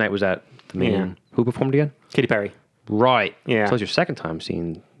 right. T Night was at the main. Yeah. Who performed again? Katy Perry. Right. Yeah. So it was your second time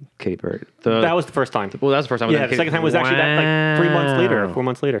seeing Katy Perry. That was the first time. Well, that was the first time. Yeah, the second time was actually like 3 months later, or 4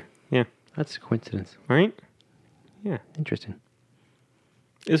 months later. Yeah, That's a coincidence. right. Yeah, Interesting.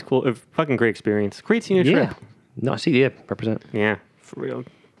 it was cool. A fucking great experience. Great senior Yeah. trip. No, see, yeah, represent. Yeah, for real.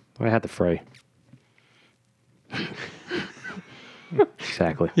 I had the fray.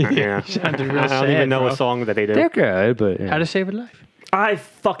 Exactly. Yeah, Sounded real I don't sad, even know bro. a song that they did. They're good, but yeah. How to Save a Life. I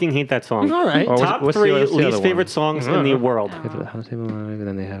fucking hate that song. All right. Or what's- Top what's the three other- what's the other least one? favorite songs in the world. They have How to Save a Life, and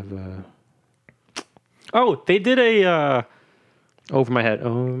then they have Oh, they did a. Over my head.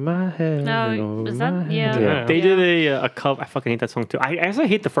 Over my head. No, over is my that head. yeah? They did a cover. I fucking hate that song too. I actually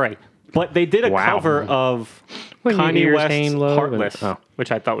hate the Fray, but they did a Wow. cover of When your Kanye ears West's hang low and- "Heartless," oh.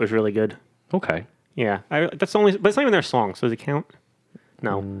 which I thought was really good. Okay. Yeah, that's the only. But it's not even their song, so does it count?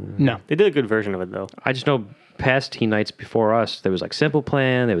 No, No. they did a good version of it though. I just know past teen nights before us, there was like Simple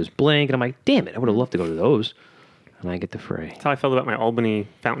Plan, there was Blink, and I'm like, damn it, I would have loved to go to those. And I get the Fray. That's how I felt about my Albany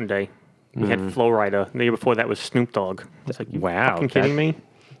Fountain Day. We had Flo Rida. The year before that was Snoop Dogg. I was like, you Wow, fucking kidding me?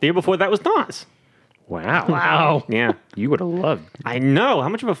 The year before that was Nas. Wow. Wow. Yeah, You would have loved. I know. How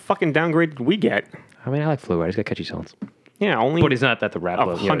much of a fucking downgrade did we get? I mean, I like Flo Rida. He's got catchy songs. Yeah, only. But he's not that the rap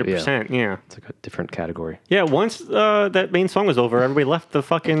level. 100%. Yeah. It's like a different category. Yeah, once that main song was over, everybody left the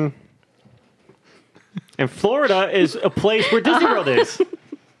fucking. And Florida is a place where Disney World is.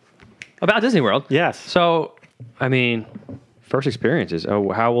 About Disney World. Yes. So, I mean, first experiences. Oh,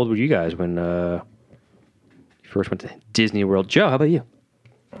 how old were you guys when you first went to Disney World? Joe, how about you?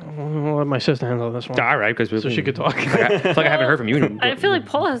 I'll let my sister handle this one. All right, because So she could talk. I feel like I haven't heard from you. I feel like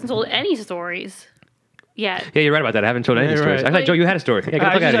Paul hasn't told any stories yet. Yeah, you're right about that. I haven't told any Yeah, stories. right. I thought, Joe, you had a story. Yeah, get the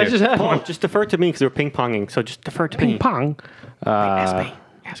I fuck out of just here. had Paul, one. just defer to me because they were ping-ponging, so just defer to me. Ping pong. Ask me.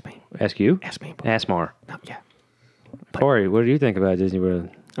 Ask me. Ask you? Ask me. Ask Mar. No, yeah. Corey, what do you think about Disney World?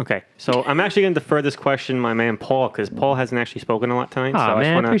 Okay, so I'm actually going to defer this question to my man Paul because Paul hasn't actually spoken a lot tonight. Oh, so I man,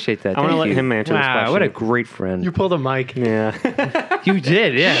 just wanna, appreciate that. I want to Thank let you. him answer this Wow, question. what a great friend. You pulled a mic. Yeah. You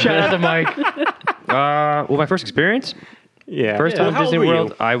did, yeah. Shout out to Mike. Well, my first experience, Yeah. first Well, time how Disney old were World,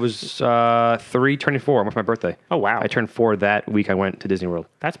 you? I was 3, turning 4. I went for my birthday. Oh, wow. I turned 4 that week. I went to Disney World.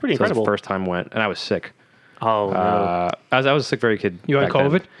 That's pretty So that was incredible. the first time I went, and I was sick. Oh, no. I was a sick very kid. You had back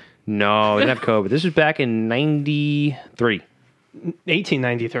then. COVID? No, I didn't have COVID. This was back in '93.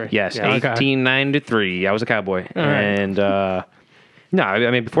 1893. Yes, Yeah, okay. 1893. I was a cowboy, right. and no,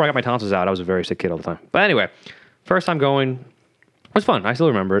 I mean before I got my tonsils out, I was a very sick kid all the time. But anyway, first time going it was fun. I still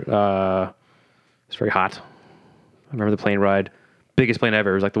remember it. It's very hot. I remember the plane ride, biggest plane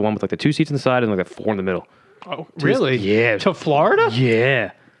ever. It was like the one with like the 2 seats on the side and like the 4 in the middle. Oh, really? Yeah. To Florida?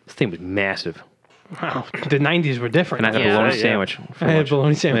 Yeah, this thing was massive, Wow. The 90s were different. and I had a Yeah. bologna Yeah. sandwich. for I had lunch.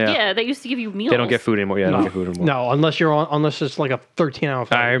 bologna sandwich. Yeah. Yeah, they used to give you meals. They don't get food anymore. Yeah, they don't get food anymore. No, unless it's like a 13-hour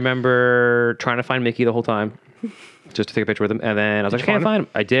flight. I remember trying to find Mickey the whole time, just to take a picture with him, and then I was like, I can't find him.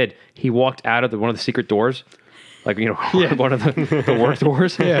 I did. He walked out of one of the secret doors, like one of the work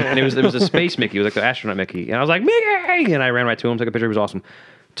doors, and it was a space Mickey. It was like the astronaut Mickey, and I was like Mickey, and I ran right to him, took a picture. It was awesome.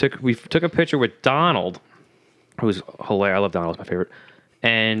 We took a picture with Donald, who was hilarious. I love Donald; he's my favorite.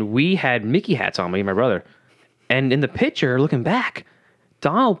 And we had Mickey hats on, me and my brother. And in the picture, looking back,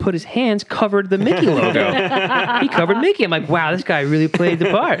 Donald put his hands covered the Mickey logo. He covered Mickey. I'm like, wow, this guy really played the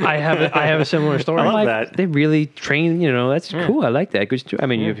part. I have a similar story. I love Like, that. they really trained. That's cool. I like that. Good. I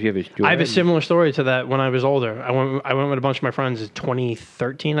mean, you have a. I have a similar story to that when I was older. I went with a bunch of my friends in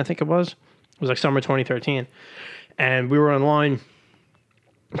 2013, I think it was. It was like summer 2013. And we were in line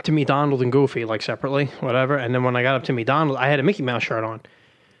to meet Donald and Goofy, like separately, whatever. And then when I got up to meet Donald, I had a Mickey Mouse shirt on.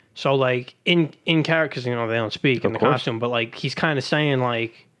 So like in character, because they don't speak in the course. costume, but like he's kind of saying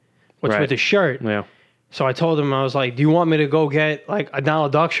like, "What's Right. with his shirt?" Yeah. So I told him, I was like, "Do you want me to go get like a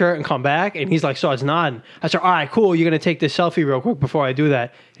Donald Duck shirt and come back?" And he's like, "So it's nodding." I said, "All right, cool. You're gonna take this selfie real quick before I do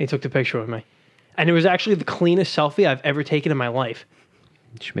that." And he took the picture with me, and it was actually the cleanest selfie I've ever taken in my life.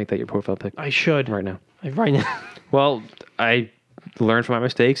 You should make that your profile pic I should right now. Like, right now. Well, I learned from my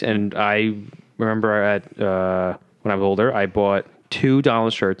mistakes, and I remember at when I was older, I bought 2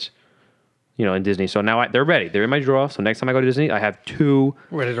 Donald shirts, in Disney. So now they're ready. They're in my drawer. So next time I go to Disney, I have 2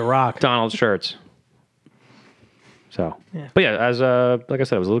 Ready to rock. Donald shirts. So, Yeah. but yeah, as like I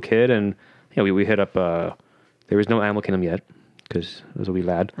said, I was a little kid, and we hit up. There was no Animal Kingdom yet because it was a wee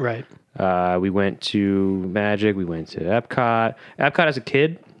lad. Right. We went to Magic. We went to Epcot. Epcot as a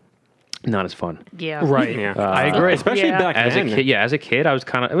kid, not as fun. Yeah. Right. Yeah. I agree. Especially Yeah. back As then. a kid, as a kid, I was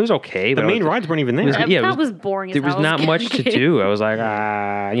kind of. It was okay. The but main rides weren't even there. Epcot was boring as There was hell as not a much to kid. do. I was like,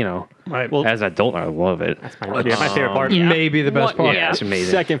 Right. Well, as an adult, I love it. yeah, my favorite part. Yeah. Maybe the best What- part. Yeah, it's amazing.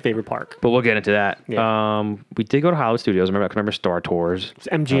 Second favorite park. But we'll get into that. Yeah. We did go to Hollywood Studios. I remember Star Tours. It's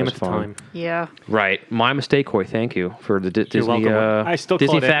MGM That at was the fun. time. Yeah. Right. My mistake, Corey. Thank you for the Disney. welcome. I still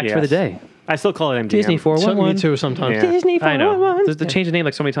Disney call it- fact for the yes. day. I still call it MGM. Disney Took me 411. too sometimes. Yeah. Disney I know. 411. They changed the name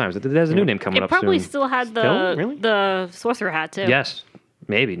like so many times. There's a new name coming It up probably soon. still had the Still? Really? the sorcerer hat too. Yes.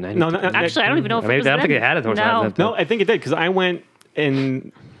 Maybe. No, Actually, I don't even know if Maybe it was I don't think then. it had it. No. No, I think it did because I went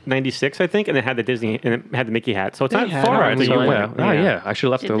in '96, I think, and it had the Disney and it had the Mickey hat. So it's not had far it. after you So, went. yeah. Oh yeah, I should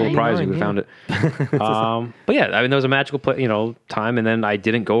have left Did a little they? prize if we Yeah. found it. But yeah, I mean, there was a magical time, and then I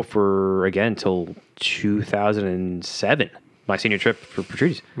didn't go for again until 2007. my senior trip for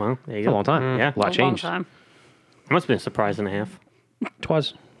treaties. Well, there you It's a go. long time. Yeah. A lot A long changed. time. It must have been a surprise and a half.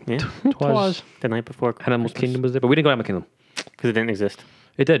 Twas. Yeah. Twas. The night before Animal Kingdom was there, but we didn't go to Animal Kingdom. because it didn't exist.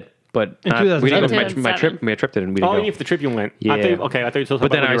 It did, but In we didn't go to 2007. my trip. My trip did, and we didn't Oh, go. if the trip you went. Yeah. I thought, okay, I thought you were supposed to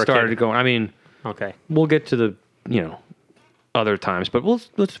But then talk about when I you were a started kid. going. I mean, Okay. we'll get to the other times, but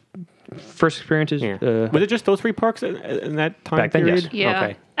let's first experiences. Yeah. Was it just those 3 parks in that time Back then, period? yes. Yeah.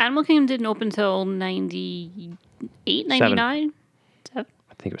 Okay. Animal Kingdom didn't open until 98, 99. I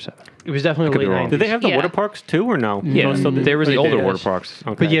think it was 7. It was definitely could be late wrong. 90s. Did they have the Yeah. water parks too, or no? Yeah, Those still did- there was oh, the you older did? water parks.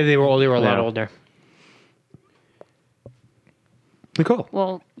 Okay. But yeah, they were a lot Yeah. older. Cool.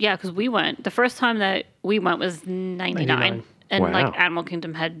 Well, yeah, because we went. The first time that we went was 99. 99. And Wow. like Animal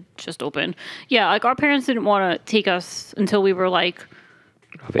Kingdom had just opened. Yeah, like our parents didn't want to take us until we were like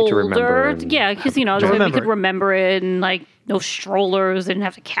Of it to remember. older. and- Yeah, because so we remember could it. remember it and like no strollers, didn't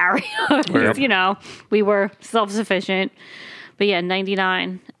have to carry us. Yep. We were self sufficient. But yeah,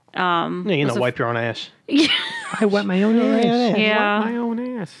 99. Yeah, you know, Was a- wipe your own ass. I wet my own ass. Yeah. My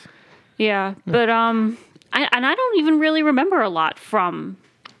own ass. Yeah, but I don't even really remember a lot from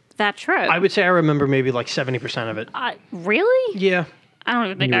that trip. I would say I remember maybe like 70% of it. Really? Yeah. I don't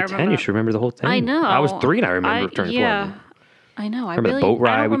even think You I were remember. 10. You should remember the whole thing. I know. I was 3 and I remember turning yeah, 4. I know. I Remember the really boat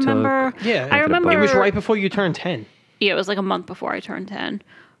ride I don't we took? remember. Yeah. I remember. It was right before you turned 10. Yeah, it was like a month before I turned 10.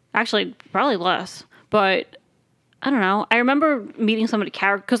 Actually, probably less. But I don't know. I remember meeting some of the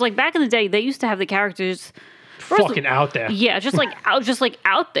characters because, like, back in the day, they used to have the characters Fucking out there. Yeah, just like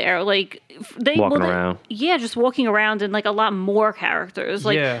out there, like Walking around. Yeah, just walking around and like a lot more characters.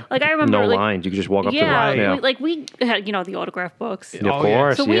 Like, Yeah. like I remember, No like, lines. You could just walk up yeah, to the line. we had the autograph books. Of Oh, yeah.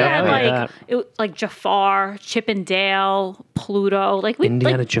 course. So we yeah. had yeah. like Jafar, Chip and Dale, Pluto. Like we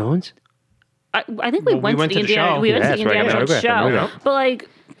Indiana like, Jones? I think we Well, we went went to the to the Indiana. show. We went Yeah, to the that's right, Indiana yeah, Jones okay, there we show, go. but like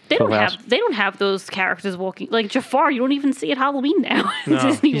they Full don't house. have those characters walking. Like Jafar, you don't even see at Halloween now. in No,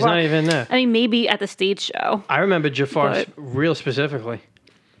 Disney he's World. not even there. I mean, maybe at the stage show. I remember Jafar But- real specifically.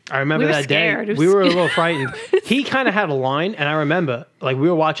 I remember We were that scared. day. It was We were a scary. little frightened. He kind of had a line, and I remember, like, we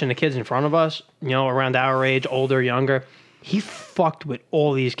were watching the kids in front of us, around our age, older, younger. He fucked with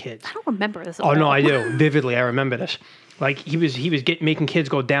all these kids. I don't remember this. At Oh no, all. I do vividly. I remember this. Like he was making kids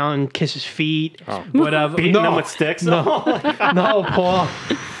go down and kiss his feet. Whatever. Beating no, them with sticks. no, Paul.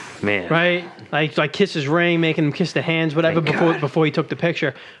 Man. Right? Like kiss his ring, making him kiss the hands, whatever. Before he took the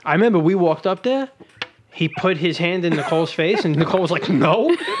picture. I remember we walked up there. He put his hand in Nicole's face, and Nicole was like,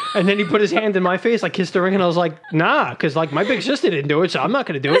 "No," and then he put his hand in my face, like kissed the ring, and I was like, "Nah," because like my big sister didn't do it, so I'm not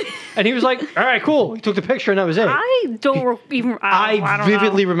gonna do it. And he was like, "All right, cool." He took the picture, and that was it. I don't even. I don't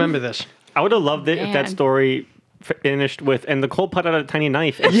vividly know. remember this. I would have loved it if that Man. story finished with, and Nicole put out a tiny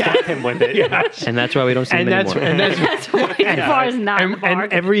knife and stabbed him with it. Yes. And that's why we don't see And him that's anymore. and that's That's why Jafar is not and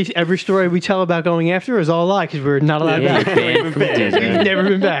hard. every story we tell about going after is all a lie because we're not allowed yeah, back. banned from Disney. We've never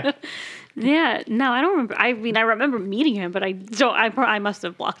been back. Yeah, no, I don't remember. I mean, I remember meeting him, but I don't. I must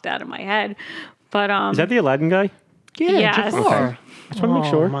have blocked that in my head. But Is that the Aladdin guy? Yeah, Yes. Jafar. Just want to make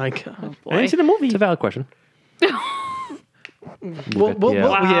sure. Oh my god. I didn't see the movie. It's a valid question.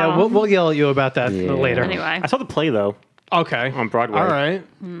 We'll yell at you about that Yeah. later. anyway. I saw the play though Okay. on Broadway. All right.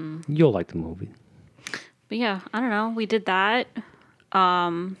 You'll like the movie. But yeah, I don't know. We did that.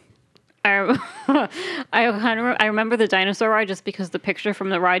 I I remember the dinosaur ride just because the picture from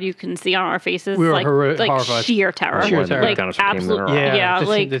the ride you can see on our faces We were like horrified. sheer terror. Sheer terror. Like Dinosaur came in absolute. the Yeah. Yeah, the,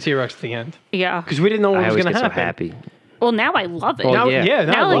 like the T-Rex at the end yeah. because we didn't know what I was always going get to so happen. happy. Well, now I love it. Well, Now, yeah. yeah.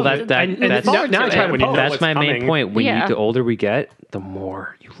 Now, Now, like, Well, that- and that's- now, now I to try it. to When you post. know That's what's my main coming. point. When Yeah. the older we get, the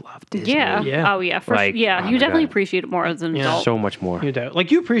more you love Disney. Yeah. Yeah. Oh yeah. Like, yeah. oh You my definitely God. appreciate it more as an Yeah. adult. So much more. You do.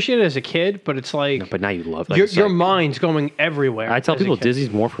 Like you appreciate it as a kid, but it's like But now you love it. Like, your it's your like- mind's going everywhere. I tell as a people kid. Disney's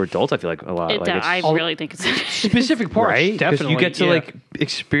more for adults. I feel like a lot. It, Like, it's- I really think it's specific parts, right? 'Cause definitely. you get to yeah. like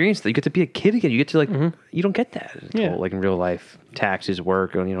experience that. You get to be a kid again. You get to like you don't get that at Yeah. all, like in real life. Taxes,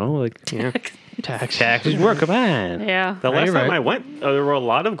 work, and like taxes, work. Come on. yeah. The last you're time right. I went, there were a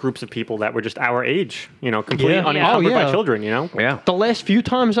lot of groups of people that were just our age, completely Yeah. unencumbered Oh, yeah. by children, Yeah. the last few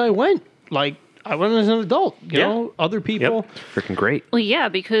times I went, like I went as an adult. You Yeah. know, other people. Freaking great. Well, yeah,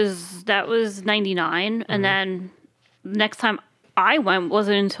 because that was 99, and then next time I went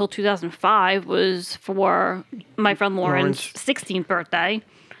wasn't until 2005. Was for my friend Lauren's 16th birthday,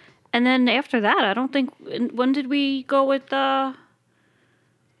 and then after that, I don't think. When did we go with the?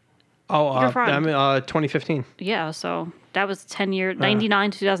 Oh, Your friend. 2015. Yeah, so that was 10 year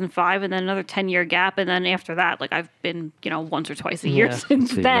 99 2005, and then another 10-year gap, and then after that, like I've been once or twice a year Yeah.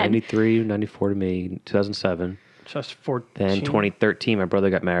 since See, then. 93, 94 to me, 2007. So that's 14. Then 2013, my brother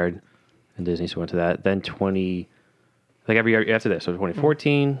got married in Disney, so I went to that. Then like every year after this, so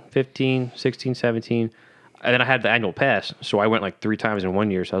 2014, 15, 16, 17. And then I had the annual pass, so I went like 3 times in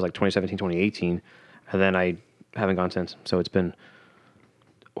 1 year. So I was like 2017, 2018, and then I haven't gone since. So it's been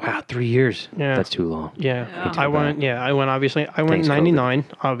 3 years. Yeah. That's too long. Yeah, I went. Yeah, I went. Obviously, I went in Thanks, COVID. '99,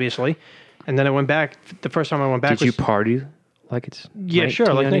 obviously, and then I went back. The first time I went back Did you was party like it's yeah, sure,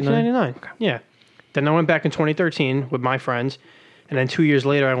 like 1999? 1999. Yeah. Then I went back in 2013 with my friends, and then 2 years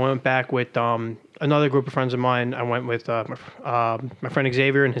later I went back with another group of friends of mine. I went with my friend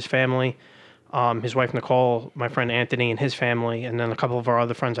Xavier and his family, his wife Nicole, my friend Anthony and his family, and then a couple of our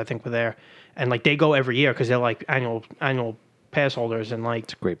other friends I think were there. And like they go every year because they're like annual pass holders, and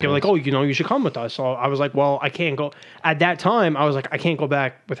like great they were like, pass. oh, you should come with us. So I was like, well, I can't go. At that time, I was like, I can't go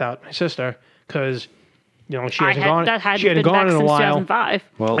back without my sister because she hasn't gone. She hadn't been gone back in a since while. 2005.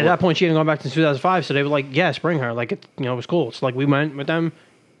 Well, At that point, she hadn't gone back since 2005, so they were like, "Yes, bring her." Like it was cool. So like we went with them,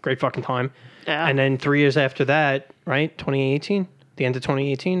 great fucking time. Yeah. And then 3 years after that, right, 2018, the end of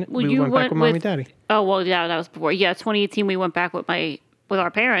 2018, Well, we you went back with mommy and with- daddy, Oh well, yeah, that was before. Yeah, 2018 we went back with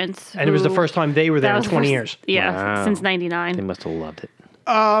our parents, and it was the who- first time they were there that in was 20 first- years. Yeah, Wow. since they '99. must have loved it.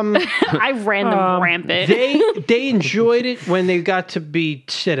 I ran them rampant. They enjoyed it when they got to be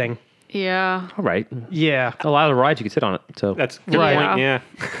sitting. Yeah. All right. Yeah. A lot of the rides you could sit on it. So That's a good Right. point. Yeah.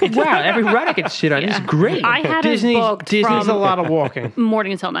 wow, every ride I could sit on is Yeah. great. I had Disney's it booked Disney's from a lot of walking.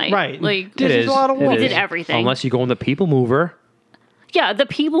 morning until night. Right. Like Disney's a lot of It walking. we is. did everything. Unless you go on the People Mover. Yeah, the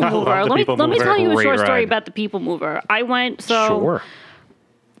People I love Mover. the Let me People let me Mover. tell you a Great short story ride. about the People Mover. I went Sure.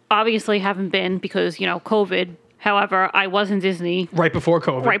 obviously haven't been because COVID. However, I was in Disney Right before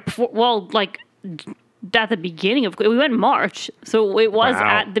COVID. right before. Well, like at the beginning of we went in March, so it was Wow.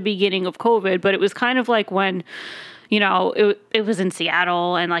 at the beginning of COVID. But it was kind of like when it was in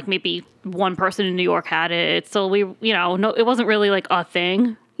Seattle and like maybe one person in New York had it. So we no, it wasn't really like a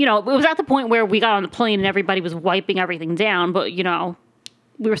thing. It was at the point where we got on the plane and everybody was wiping everything down, but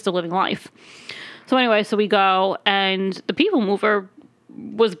we were still living life. So anyway, so we go and the People Mover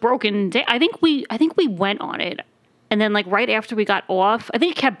was broken down. I think we went on it. And then like right after we got off, I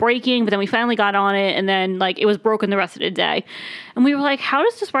think it kept breaking, but then we finally got on it and then like it was broken the rest of the day. And we were like, how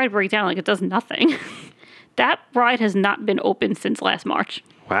does this ride break down? Like it does nothing. That ride has not been open since last March.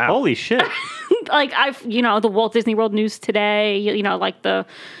 Wow. Holy shit. Like the Walt Disney World News today, like the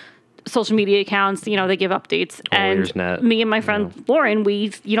social media accounts, they give updates. there's And not- me and my friend Lauren,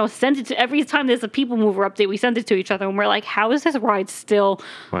 we, send it to every time there's a People Mover update, we send it to each other and we're like, how is this ride still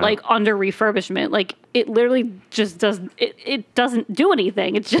Wow. like under refurbishment? Like it literally just doesn't, it doesn't do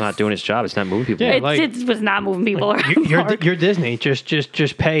anything. It's just Not doing its job. It's not moving people. Yeah. it, like- it was not moving people around. You're Disney.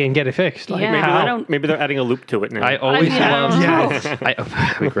 Just pay and get it fixed. Like, Yeah. Maybe, I they're, don't- maybe they're adding a loop to it now. I always I loved. don't know.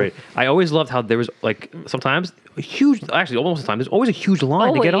 That'd be great. I always loved how there was like sometimes a huge, actually almost the time, there's always a huge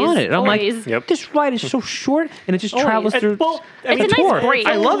line to get on Always, it. And I'm always. like, Yep. this ride is so short, and it just travels Always. through. And, well, I mean, It's a tour. nice break.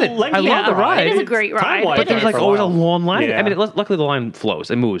 I love it. I love the ride. It is a great ride. Time-wise, It But there's is. like for a always a while. long line. Yeah. I mean, luckily the line flows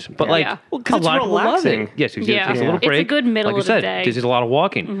and moves, but like Yeah. Well, 'cause a it's lot of people love relaxing. it. Yes, it Yeah. takes a little It's a break. good middle like you of the said, day. There's a lot of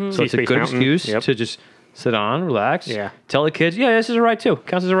walking, so it's a Space good Mountain. excuse Yep. to just sit on, relax. Yeah. Tell the kids, yeah, this is a ride too.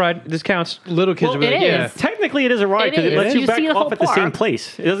 Counts as a ride. This counts. little kids Well, will be it like, yeah. is. Technically, it is a ride It because it is. lets you You back see the whole off at the same park.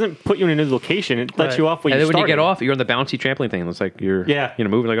 place. It doesn't put you in a new location. It lets Right. you off where And you then when you started. get off, you're on the bouncy trampoline thing. It's like you're, Yeah.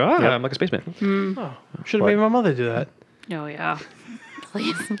 moving like, oh, Yep. I'm like a spaceman. Should have made my mother do that. Oh yeah.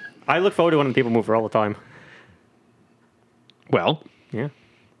 Please. I look forward to when the People Mover all the time. Well, Yeah.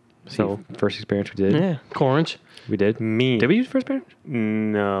 so first experience we did. Yeah, Corns. We did. Me. Did we use first experience?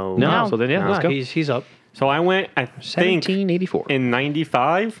 No. No. No. So then, yeah, let's Nah, go. he's up. So I went, I think, 1784. in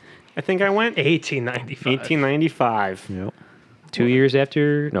 95. I think I went. 1895. 1895. Yep. 2 years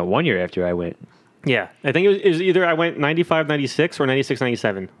after, no, 1 year after I went. Yeah. I think it was either I went 95, 96 or 96,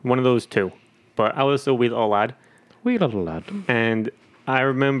 97. One of those two. But I was still with a lad. We got a lot. And I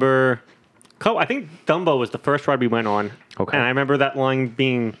remember, I think Dumbo was the first ride we went on. Okay. And I remember that line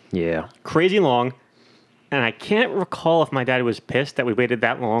being Yeah. crazy long. And I can't recall if my dad was pissed that we waited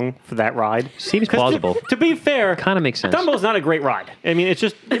that long for that ride. Seems 'Cause plausible. To be fair, Kind of makes sense. Dumbo's not a great ride. I mean,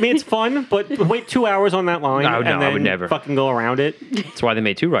 it's fun, but wait 2 hours on that line No, and I then would never. fucking go around it. That's why they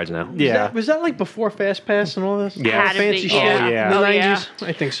made 2 rides now. Yeah. Was that like before Fast Pass and all this? Yeah. Had to Fancy be, shit. yeah. In the Oh, 90s? yeah.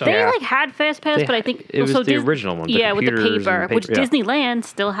 I think so. They Yeah. like had Fast Pass, They but I had- think it was so the original one, the Yeah, with the computers paper, and which paper, yeah. Disneyland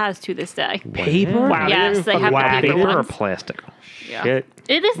still has to this day. Paper? Wow. Yes, they have Wow. the paper Paper or ones. plastic? Yeah. Shit.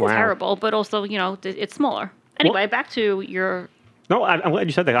 It isn't Wow. terrible, but also it's smaller. Anyway, back to your No, I'm glad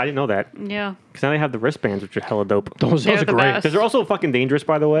you said that. I didn't know that. yeah. Because now they have the wristbands, which are hella dope. Those They're are the great. best. Because they're also fucking dangerous,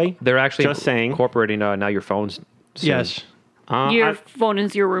 by the way. They're actually Just saying. incorporating now your phones. soon. Yes. Your I, phone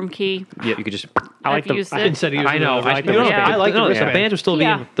is your room key. Yeah, you could just. I like I've the. used I- it. Instead of using I know. the- I like the No, no, wristband. I like the no, the wristband. bands will still be.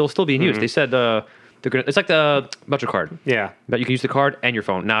 Yeah. They'll still be in use. They said they're gonna. It's like the MetroCard. Yeah. But you can use the card and your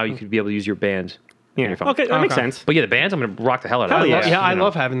phone. Now you could be able to use your bands Yeah. You're fine. Okay, that makes Okay. sense. But yeah, the bands, I'm going to rock the hell out of Hell that. yeah. Yeah, I You know.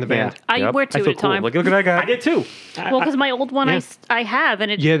 love having the band. I Yep. wear two I at feel a cool. time. Look at what I got. I did too. Well, because my old one Yeah. I have, and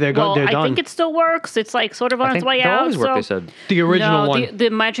it Yeah, they're I done. think it still works. It's like sort of on I its think way they'll out. always work, so they said. The original no, one. the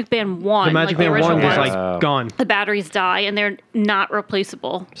Magic Band 1. The Magic like Band original 1 was ones. like gone. the batteries die and they're not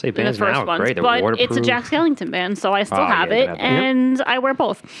replaceable. Say in the bands first now are ones. great. They're But it's a waterproof. Jack Skellington band, so I still Oh, yeah, have you it, can have that. and I wear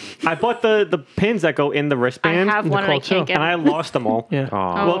both. I bought the pins that go in the I wristband, have one and I Nicole, too. can't get and I it. lost them all. Yeah.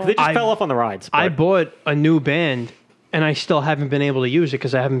 Aw. Well, they just I- fell off on the rides. I but- bought a new band, and I still haven't been able to use it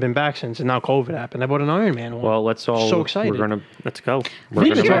because I haven't been back since. And now COVID happened. I bought an Iron Man one. Well, let's all. So excited. We're gonna. Let's go. We're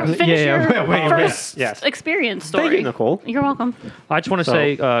Finish gonna your- run. Finish Yeah, your wait, first yes. experience story. Thank you, Nicole. You're welcome. I just want to So-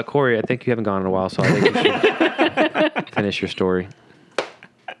 say, Corey, I think you haven't gone in a while, so I think you should finish your story.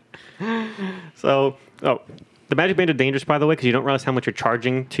 So, the Magic Band are dangerous, by the way, because you don't realize how much you're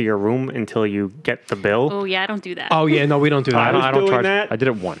charging to your room until you get the bill. Oh yeah, I don't do that. Oh yeah, no, we don't do I that. was doing charge. that. I did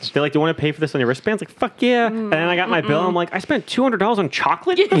it once. They're like, "Do you want to pay for this on your wristbands?" Like, fuck yeah. And then I got my bill. I'm like, I spent $200 on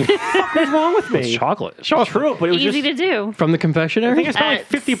chocolate. What the fuck is wrong with me? It's chocolate. It's true, but it was Easy just. to do. From the I confectionery. think I spent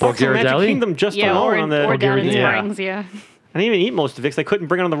like At $50 on Ghirardelli? Magic Kingdom just Yeah, alone or, on the. or down in Yeah. Springs, yeah. I didn't even eat most of it because I couldn't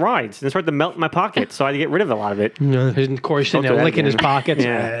bring it on the rides. And it started to melt in my pocket, so I had to get rid of a lot of it. No, Corey's sitting Don't do there that licking his again. pockets.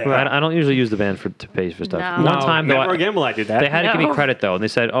 Yeah. I don't usually use the band to pay for stuff. No. One No, time though, Never again will I do that. they had to give me No. credit though, and they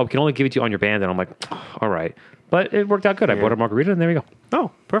said, "Oh, we can only give it to you on your band." And I'm like, "All right," but it worked out good. I bought a margarita, and there we go. Oh,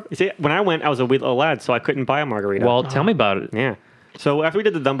 perfect. See, when I went, I was a wee little lad, so I couldn't buy a margarita. Well, tell me about it. yeah. So after we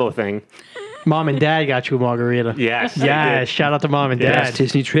did the Dumbo thing, Mom and Dad got you a margarita. yes, they Yes. Shout out to Mom and Best Dad.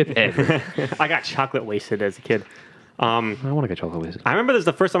 Disney trip ever. did. I got chocolate wasted as a kid. I want to get chocolate with it. I remember this is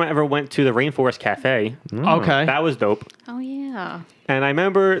the first time I ever went to the Rainforest Cafe. Okay. That was dope. Oh yeah. And I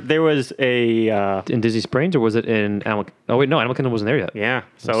remember there was a In Disney Springs, or was it in Animal? Oh wait, no, Animal Kingdom wasn't there yet. yeah.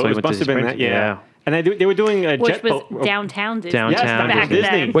 So, So it you was went to must have Disney been that. Springs? Yeah. Yeah. And they were doing a Which jet was boat. downtown Disney. Downtown Yes, back Disney.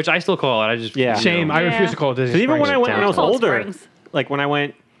 then. Which I still call it. I just Yeah. Same. I Yeah. refuse to call it Disney. So even when I Springs. went when I was Cold older, Springs. like when I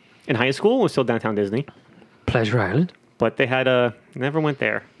went in high school, it was still downtown Disney. Pleasure Island. But they had never went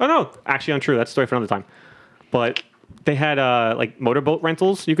there. Oh no, actually untrue. That's a story for another time. But they had like motorboat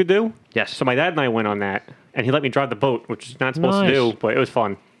rentals you could do. Yes. So my dad and I went on that, and he let me drive the boat, which is not supposed to Nice. do, but it was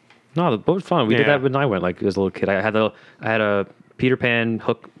fun. No, the boat was fun. We did Yeah. that when I went, like as a little kid. I had a Peter Pan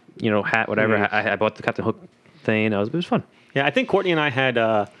hook, hat, whatever. Mhm. I bought the Captain Hook thing. It was fun. Yeah, I think Courtney and I had.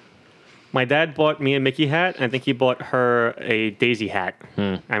 My dad bought me a Mickey hat, and I think he bought her a Daisy hat.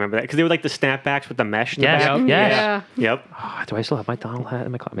 I remember that because they were like the snapbacks with the mesh. In Yes. the back. Yes. Yeah. Yep. Do I still have my Donald hat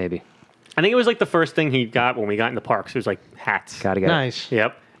in my car? Maybe. I think it was like the first thing he got when we got in the parks. It was like hats. Gotta get Nice.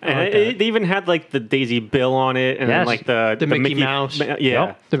 Yep. And like they even had like the Daisy Bill on it, and then Yes. like the Mickey Mouse. Yeah.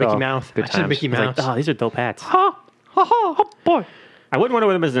 Yep. The Mickey So, Mouse. Good I said times. Mickey I was Mouse. like, oh, these are dope hats. Ha ha ha! Boy. I wouldn't want to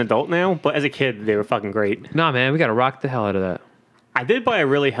wear them as an adult now, but as a kid, they were fucking great. Nah, man, we gotta rock the hell out of that. I did buy a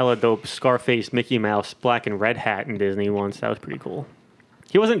really hella dope Scarface Mickey Mouse black and red hat in Disney once. That was pretty cool.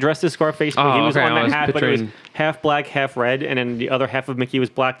 He wasn't dressed as Scarface, but Oh, he was okay, on I the was hat, but it was picturing- half black, half red, and then the other half of Mickey was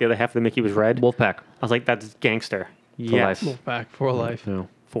black, the other half of the Mickey was red. Wolfpack. I was like, that's gangster. Yes, life. Back for life. No.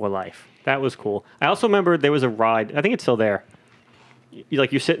 for life. That was cool. I also remember there was a ride. I think it's still there.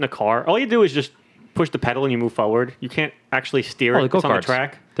 You sit in a car. All you do is just push the pedal and you move forward. You can't actually steer Oh, it. the It's on the go-karts.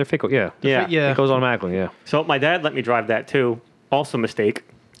 track. They're fake. Yeah. Yeah. Yeah. It goes automatically. Yeah. So my dad let me drive that too. Also a mistake.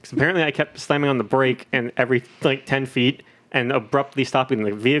 'Cause apparently I kept slamming on the brake and every like 10 feet and abruptly stopping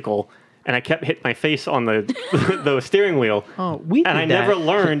the vehicle. And I kept hitting my face on the the steering wheel. Oh, we And I did that. never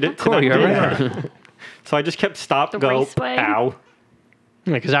learned to not Corey, do all that. right? So I just kept stop, The go, raceway? ow.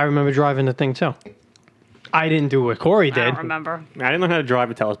 Because I remember driving the thing too. I didn't do what Corey I did. don't remember. I didn't know how to drive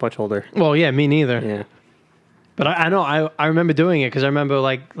until I was much older. Well, yeah, me neither. Yeah. But I know I remember doing it because I remember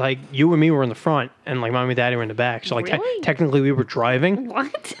like you and me were in the front and like mom and daddy were in the back. So like Really? technically we were driving.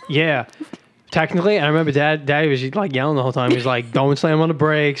 What? Yeah. Technically, and I remember daddy was like yelling the whole time. He was like, "Don't slam on the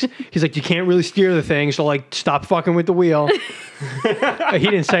brakes." He's like, "You can't really steer the thing, so like stop fucking with the wheel." He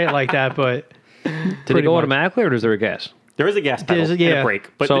didn't say it like that, but Did it Pretty go much. automatically, or is there a gas? There is a gas pedal There's a- and yeah. a brake,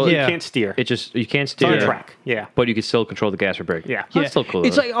 but So- you Yeah. can't steer. It just you can't It's on steer. a track. Yeah. But you can still control the gas or brake. Yeah. yeah, That's still cool.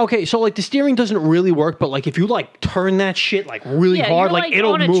 It's though. like okay, so like the steering doesn't really work, but like if you like turn that shit like really Yeah, hard, you're, like like,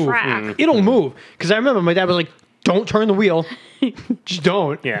 it'll on a move. track. It'll move. Because I remember my dad was like, "Don't turn the wheel, just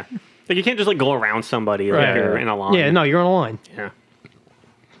don't." Yeah. Like you can't just like go around somebody Right. like you're in a line. Yeah, no, you're on a line. Yeah.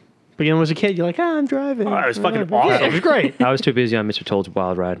 But you know, as a kid, you're like, "I'm driving." Oh, it was fucking Yeah, awesome. it was great. I was too busy on Mr. Toad's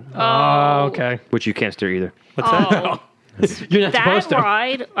Wild Ride, Oh, okay. which you can't steer either. What's that? Oh, You're not That supposed to.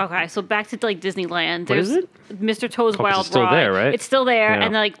 ride. Okay, so back to like Disneyland. There's is it? Mr. Toad's Oh, 'cause Wild it's still Ride. there, right? It's still there, Yeah.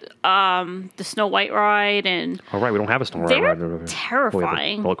 and like the Snow White ride, and All right, we don't have a snow they're ride over here.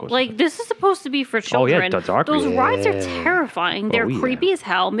 terrifying. roller coaster. Like this is supposed to be for Oh, yeah, children. the dark- Those rides are yeah. terrifying. They're Oh, yeah. creepy as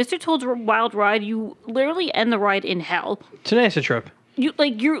hell. Mr. Toad's Wild Ride, you literally end the ride in hell. It's an acid trip. You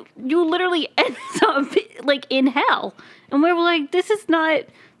literally end up like in hell, and we were like, this is not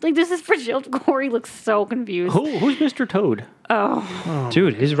like this is for children. Corey looks so confused. Who's Mr. Toad?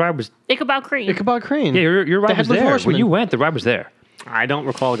 Dude, his ride was. Ichabod Crane. Ichabod Crane. Yeah, your ride was Headless there. Horseman. When you went, the ride was there. I don't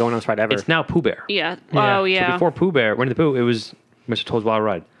recall going on this ride ever. It's now Pooh Bear. Yeah. Yeah. Oh So yeah. So before Pooh Bear, Winnie the Pooh, it was Mr. Toad's Wild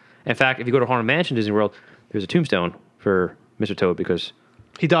Ride. In fact, if you go to Haunted Mansion Disney World, there's a tombstone for Mr. Toad because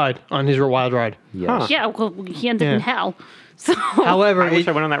He died on his wild ride. yes. Huh. Yeah, well, he ended in Yeah. hell. So However, I wish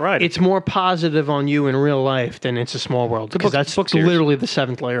I went on that ride. it's more positive on you in real life than It's a Small World because that's book series. literally the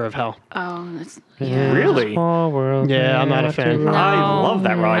 7th layer of hell. that's yeah. Really? Small world. Yeah, I'm not a fan. No. I love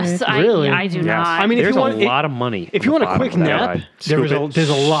that ride. Really? I do Yes. not. I mean, if There's you want, a lot of money. if on you the want a bottom quick of that nap, ride. there's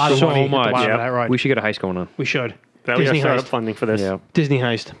a lot of So money at much. the bottom Yeah. of that ride. We should get a heist going on. We should. But we gotta Disney start heist. up funding for this. Yeah. Disney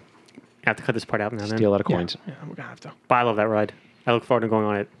heist. I have to cut this part out now. Then. Steal a lot of coins. Yeah, we're gonna have to. But I love that ride. I look forward to going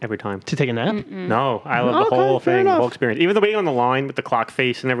on it every time. To take a nap. No, I love the Okay, whole fair thing, the whole enough. experience. Even the waiting on the line with the clock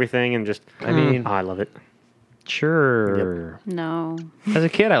face and everything, and just I mean, I love it. sure. No. As a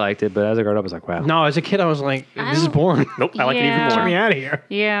kid, I liked it, but as I grew up, I was like, wow. No, as a kid, I was like, this is don't- boring. Nope, I like it even Yeah. Get more. me out of here.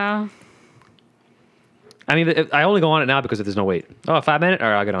 Yeah. I mean, I only go on it now because if there's no wait. Oh, 5 minutes? All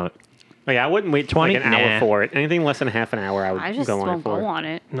right, I'll get on it. Oh, yeah, I wouldn't wait 20? like an hour Nah. for it. Anything less than half an hour, I would I just go on won't it for. go on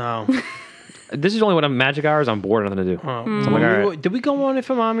it. No. This is only when I'm magic hours. I'm bored, nothing to do. Oh. So I'm like, all right. Did we go on it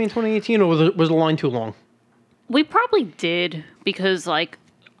for Mommy in 2018, or was the line too long? We probably did because like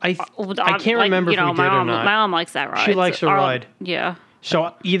I can't like, remember you know, if we did my mom, or not. My mom likes that ride. She likes the Our- ride. Yeah.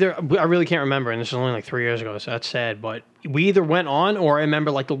 So either I really can't remember, and this is only like 3 years ago, so that's sad. But we either went on, or I remember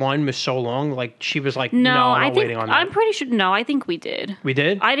like the line was so long, like she was like, "No, No, I'm I not think waiting on that." I'm pretty sure. No, I think we did. We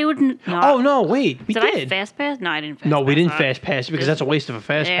did. I didn't. No, Oh no, wait, we did I did. fast pass? No, I didn't. Fast No, we pass didn't that. fast pass because that's a waste of a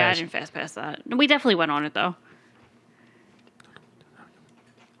fast Yeah, I pass. didn't fast pass that. We definitely went on it though.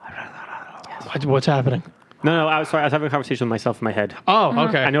 What's happening? No, I was sorry. I was having a conversation with myself in my head. Oh,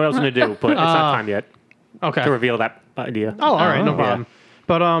 okay. I know what I was going to do, but it's not time yet Okay. to reveal that idea. Oh, all right, no Oh. problem.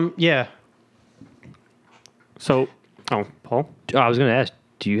 But yeah. So, Paul? I was going to ask,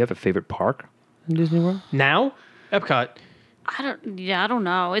 do you have a favorite park in Disney World? Now, Epcot. I don't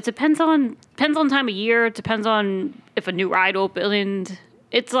know. It depends on time of year. It depends on if a new ride opened.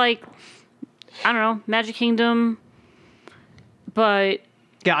 It's like I don't know, Magic Kingdom, but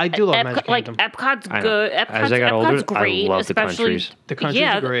Yeah, I do love Magic like Kingdom. Epcot's I know. good. As I got Epcot's older, great, I love the especially countries. The countries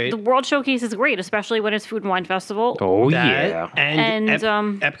yeah, are great. The World Showcase is great, especially when it's Food and Wine Festival. Oh, That, yeah. and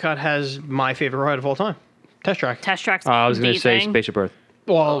And, Epcot has my favorite ride of all time, Test Track. Test Track's I was going to say amazing. Spaceship Earth.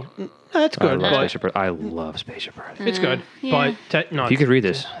 Well, that's I good, love but Spaceship Earth. I love Spaceship Earth. it's good. yeah. But no, If you could read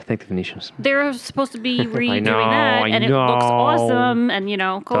this, thank the Venetians. They're supposed to be redoing know, that, I and it looks know. awesome. And you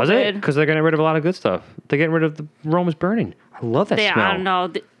know, COVID. Does it? Because they're getting rid of a lot of good stuff. They're getting rid of the Rome is burning. I love that smell. I don't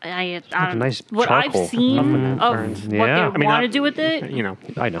know. I don't, nice what charcoal. I've seen Nothing of burns. what Yeah. they I mean, want to not- do with it, You know,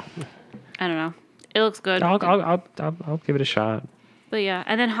 I know. I don't know. It looks good. I'll give it a shot. But yeah,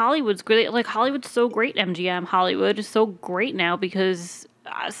 and then Hollywood's great. Like Hollywood's so great. MGM Hollywood is so great now because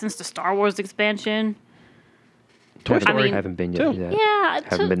since the Star Wars expansion. Toy I Story. haven't been too. yet. for that. Yeah,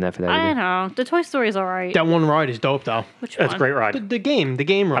 Haven't been there for that I either. know the Toy Story is all right. That one ride is dope though. Which that's a one? great ride. The game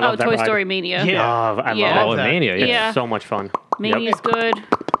ride. Oh, love that Toy ride. Story Mania. Yeah. I Yeah. Oh, love that. Mania. It's Yeah. so much fun. Mania's good.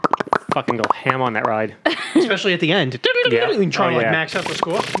 Fucking go ham on that ride. Especially at the end. Yeah. You can try Oh, and like yeah. max out the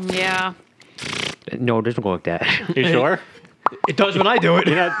score. Yeah. No, it doesn't go like that. You sure? It does when I do it.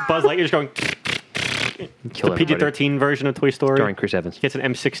 You know, Buzz Lightyear's going Kill PG everybody. -13 version of Toy Story. Starring Chris Evans. Gets an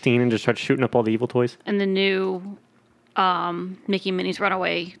M16 and just starts shooting up all the evil toys. And the new Mickey and Minnie's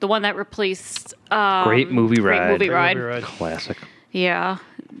Runaway, the one that replaced Great movie ride. movie ride. Movie ride. Classic. Yeah,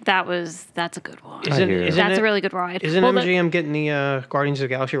 that's a good one. Isn't, hear you. isn't That's it, a really good ride. Isn't Well, MGM getting the Guardians of the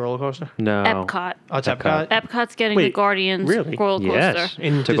Galaxy roller coaster? No. Epcot. Oh, it's Epcot. Epcot. Epcot's getting the Wait, Guardians really? roller coaster. Yes.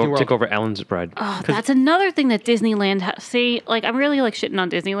 In Disney World. Took over Ellen's ride. Oh, that's another thing that Disneyland has. See, like I'm really like shitting on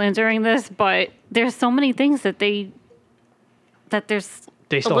Disneyland during this, but there's so many things that there's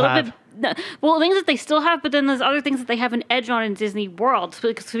They a still little have. bit. Well, things that they still have, but then there's other things that they have an edge on in Disney World.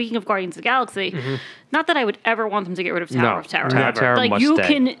 Speaking of Guardians of the Galaxy, not that I would ever want them to get rid of Tower of Terror. Never. Tower Like must you stay.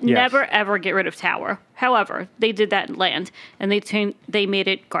 can never ever get rid of Tower. However, they did that in Land, and they made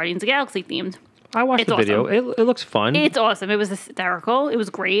it Guardians of the Galaxy themed. I watched It's the video. awesome. It looks fun. It's awesome. It was hysterical. It was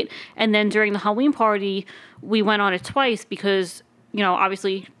great. And then during the Halloween party, we went on it twice because, you know,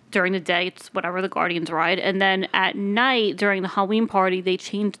 obviously during the day, it's whatever the Guardians ride. And then at night, during the Halloween party, they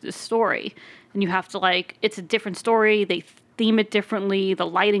change the story. And you have to, like, it's a different story. They theme it differently. The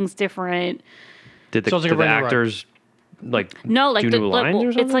lighting's different. Did the, Sounds like did a the random ride. actors, like, No, like do the, new like, lines well,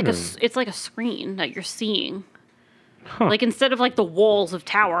 or something? it's like or- it's like a screen that you're seeing. Like instead of like the walls of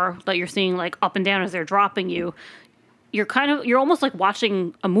tower that you're seeing like up and down as they're dropping you, you're almost like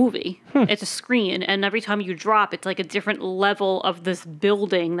watching a movie. It's a screen, and every time you drop, it's like a different level of this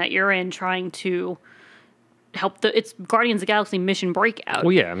building that you're in, trying to help it's Guardians of the Galaxy Mission Breakout.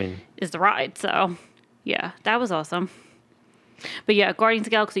 Well, yeah, I mean, Is the ride. So, yeah, that was awesome. But yeah, Guardians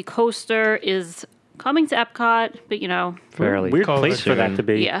of the Galaxy coaster is coming to Epcot, but fairly Weird place for that soon. to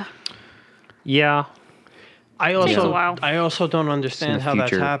be. yeah. Yeah. I Takes a also while. I also don't understand the how that's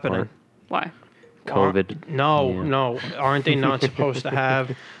future happening. part. Why? COVID. No. Aren't they not supposed to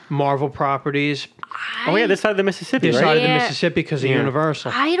have Marvel properties Oh yeah, this side of the Mississippi, this right? side of the Yeah. Mississippi because of Yeah.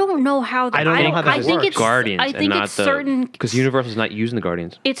 Universal? I don't know how that. I don't know how that I think works. it's Guardians I think and not it's the certain because Universal's not using the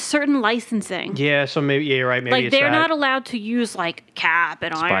Guardians. It's certain licensing. Yeah, so maybe you're right. Maybe Like it's they're that. not allowed to use like Cap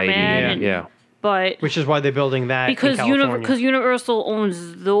and Iron Spidey, Man. and- yeah. But Which is why they're building that because in California. Universal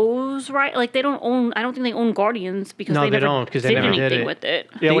owns those, right? Like they don't own. I don't think they own Guardians because No, they they never don't, 'cause they did never did anything it. with it.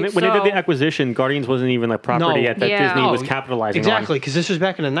 Yeah, when they did the So- acquisition, Guardians wasn't even a property No. yet that Yeah. Disney was No, capitalizing exactly, because this was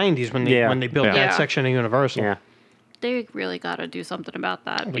back in the 90s when they built Yeah. that Yeah. section of Universal. on. Yeah. They really got to do something about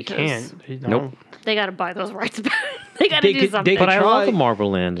that They because can't. They don't. Nope. they got to buy those rights back. They got to They do could- they something. could- But I love try- the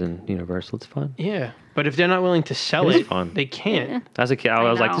Marvel land and Universal. It's fun. Yeah, but if they're not willing to sell It is it, fun. they can't. As a kid, I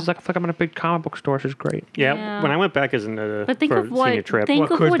was like, know. "This is like I'm in a big comic book store. This is great." Yeah, Yeah. when I went back as But think for of a what senior trip, think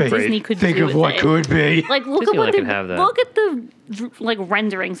of could what be. Disney could Think do of with what it. could be. Like look Disneyland at what can have that. look at the like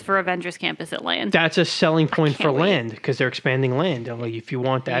renderings for Avengers Campus at Land. That's a selling point for can't wait. land because they're expanding land. They're like, if you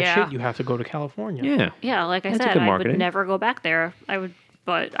want that Yeah. shit, you have to go to California. Yeah. Yeah, like I That's a said, good I marketing. would never go back there. I would,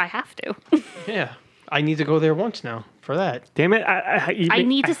 but I have to. Yeah. I need to go there once now for that. damn it, I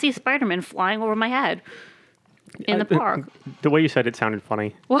need to see Spider-Man flying over my head in the park. The way you said it sounded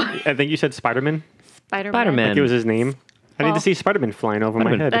funny. What? I think you said Spider-Man. Spider-Man. Spider-Man. Like it was his name. I need Well- to see Spider-Man flying over my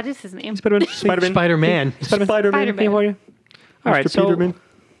Spider-Man. head. That is his name. Spider-Man. Spider-Man. Spider-Man. Spider-Man. All right, Mr. so Peterman.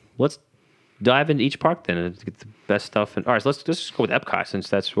 let's dive into each park then and get the best stuff. And all right, so let's just go with Epcot since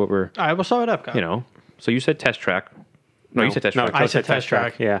that's what we're, All right, we'll start with Epcot. you know. So you said Test Track. No, you said Test No, Track. I I said said Test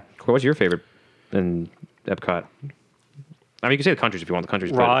Track. Yeah. What was your favorite in Epcot? I mean, you can say the countries if you want the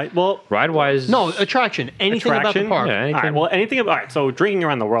countries. Right. Well, Ride wise, No, attraction. Anything about the attraction? park. Yeah, All anything. right. Well, anything about. All right. So drinking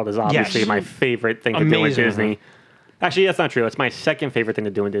around the world is obviously Yes. my favorite thing to do in Amazing. Disney. Actually, that's not true. It's my second favorite thing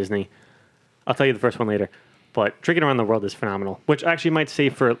to do in Disney. I'll tell you the first one later. But drinking around the world is phenomenal, which I actually might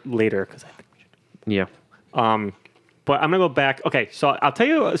save for later because I think we should. Yeah. But I'm gonna go back. Okay, so I'll tell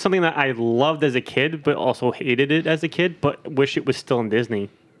you something that I loved as a kid, but also hated it as a kid, but wish it was still in Disney.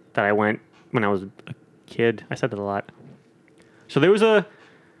 That I went when I was a kid. I said that a lot. So there was an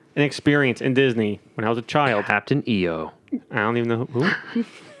experience in Disney when I was a child. Captain EO. I don't even know who.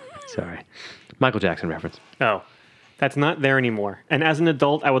 Sorry. Michael Jackson reference. Oh, that's not there anymore. And as an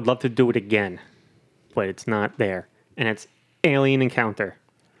adult, I would love to do it again, but it's not there. And it's Alien Encounter.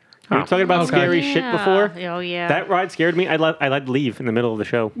 We were talking about scary shit before. Oh yeah. That ride scared me. I'd let leave in the middle of the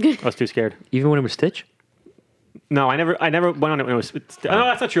show. I was too scared. Even when it was Stitch? No, I never went on it when it was. No,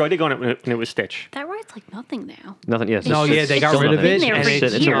 that's not true. I did go on it when it was Stitch. That ride's like nothing now. Nothing. Yes. No, it's- yeah, they it's got still rid of nothing. it, and It's,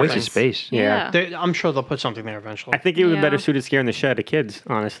 it's it's a waste nothing. of space. Yeah. I'm sure they'll put something there eventually. I think it would be Yeah. better suited scaring the shit out of kids,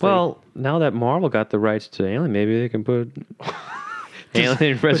 honestly. Well, now that Marvel got the rights to Alien, maybe they can put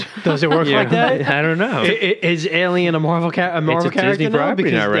Alien. Does it work like that? I don't know. Is Alien a Marvel, It's a character Disney now? property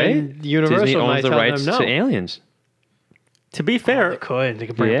Because now, right? then Universal Disney might owns the tell rights them no. to Aliens. to be fair, They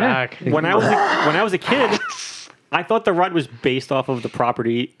could bring it Yeah. back. when I was a kid, I thought the ride was based off of the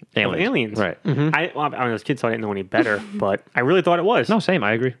property of Aliens. Right. I was a kid, so I didn't know any better, but I really thought it was. No, same.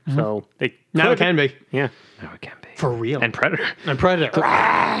 I agree. So they Now could. it can be. Yeah. Now it can be. For real. And Predator. And Predator.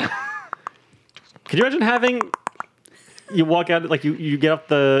 Could you imagine having you walk out like you get off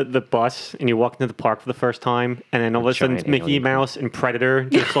the bus and you walk into the park for the first time, and then all of a sudden Giant Mickey alien. Mouse and Predator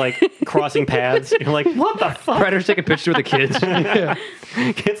just like crossing paths. You're like, what the fuck? Predator's taking pictures with the kids.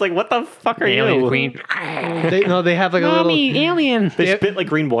 It's like, what the fuck are Alien you? Queen. they have like a little. alien. They Yeah. spit like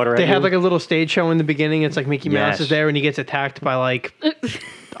green water. They at have you. like a little stage show in the beginning. It's like Mickey Mouse Yes. is there and he gets attacked by like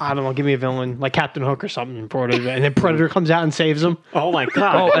I don't know, give me a villain like Captain Hook or something. And then Predator comes out and saves him. Oh my Oh,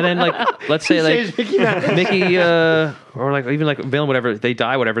 god! and then like, let's say Saves like Mickey Mouse. Mickey, or like even like villain, whatever. They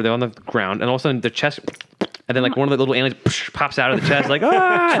die, whatever. They're on the ground, and all of a sudden their chest, and then like one of the little aliens pops out of the chest, like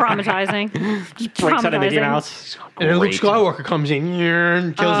ah. Traumatizing. Breaks out of Mickey Traumatizing. Mouse. And then Luke Great. Skywalker comes in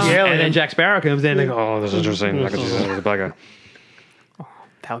and kills the alien. And then Jack Sparrow comes in, like, oh, this is interesting. I can see this with the black guy.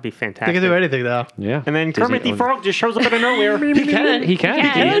 That would be They fantastic. can do anything though. Yeah. And then Disney Kermit the owns- Frog just shows up out of nowhere. He can. He can.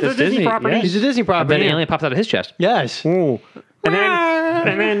 That's It's a Disney property. Yeah. He's a Disney And property. then an alien pops out of his chest. Yes. Ooh.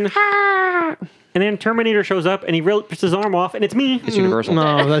 And then Terminator shows up and he rips his arm off and it's me. It's Universal.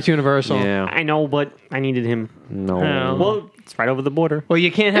 No, that's Universal. Yeah. I know, but I needed him. No. Well, it's right over the border. Well,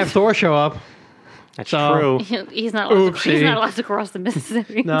 you can't have Thor show up. That's So- true. He's not allowed to, he's Oopsie. not allowed to cross the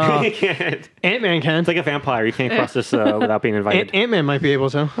Mississippi. No, You can't. Ant-Man can. It's like a vampire. You can't cross this without being invited. Ant-Man might be able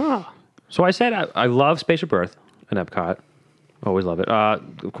to. So I said I love Spaceship Earth and Epcot. Always love it.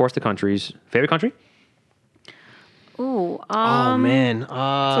 Of course, the countries. Favorite country? Ooh, Oh man, That's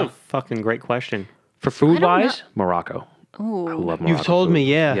a fucking great question. For food don't wise, Morocco. I ooh. love Morocco. you've told food. me,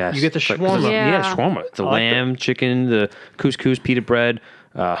 yeah. Yes. You get the But- shawarma. Yeah. Yeah, shawarma. The like lamb, chicken, the couscous, pita bread,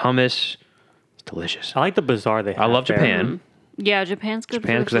 hummus. It's delicious. I like the bazaar they have I love there. Japan. Yeah, Japan's good.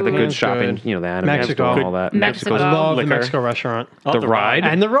 Japan for because they have the food. good Japan's shopping. good. You know, the anime Mexico. and all that. Mexico. I love the Liquor. Mexico restaurant. Oh, The ride.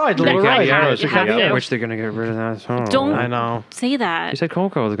 And the ride, the They little got ride. the arrows. Yeah, You have to. Which they're gonna get rid of that. Oh, Don't- I know. Say that. You said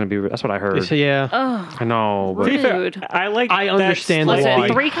Coco was gonna be. That's what I heard. So yeah, I know, but To be fair, Rude. I like. I that understand slight- why.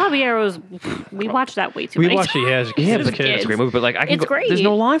 Listen, Three Caballeros, we watched that way too we many watched it. times. Yeah, as a yeah, kid. but it's a great movie. But like, I can It's go, great. There's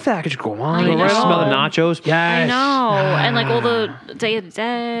no line for that. I could just go on. I Go right know. smell the nachos. Yes. I know. And like all the Day of the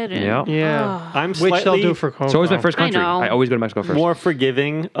Dead. And, Yep. Yeah. I'm Which they'll slightly do for Coco. It's always my first I country. know. I always go to Mexico first. more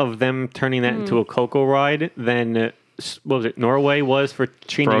forgiving of them turning that into a Coco ride than what was it? Norway was for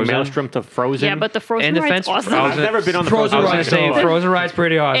changing Frozen? Maelstrom to Frozen. Yeah, but the Frozen And the ride's fence- awesome. I was I've never been on the Frozen I was Frozen gonna ride. ride. say so- Frozen Ride's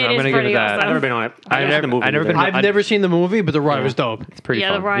pretty awesome. It I'm is gonna give it pretty that. I've awesome. never been on it. I watched never- the movie. I never with been- it. I've never seen the movie, but the ride was dope. It's pretty Yeah,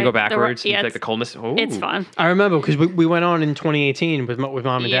 fun. the ride- you go the ri- backwards. yeah, and it's- like the coldness. Ooh. It's fun. I remember because we went on in 2018 with mom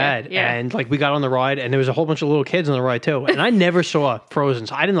and Yeah, dad, yeah. and like we got on the ride, and there was a whole bunch of little kids on the ride too. And I never saw Frozen,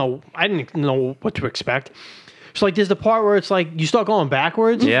 so I didn't know what to expect. So like, there's the part where it's like you start going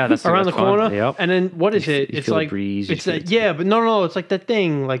backwards, Yeah, that's around the fun. corner, Yep. and then what is it? you It's feel the like breeze, you it's feel that it. yeah, but no, it's like that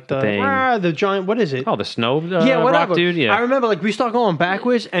thing, like the thing. the giant. What is it? Oh, the snow. Yeah, whatever, rock dude. Yeah. I remember like we start going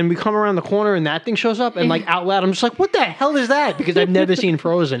backwards, and we come around the corner, and that thing shows up, and like out loud, I'm just like, "What the hell is that?" Because I've never seen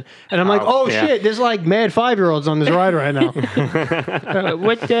Frozen, and I'm like, "Oh yeah. shit, there's like mad 5-year-olds on this ride right now."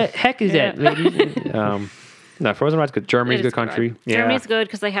 What the heck is that? No, Frozen Ride's good. Germany's It a is good country. ride. Yeah. Germany's good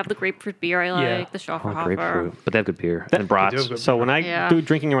because they have the grapefruit beer I like, Yeah. the Oh, Schafferhofer. grapefruit. But they have good beer and do brats. have good- So when I Yeah. do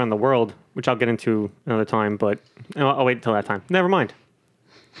drinking around the world, which I'll get into another time, but I'll wait until that time. Never mind.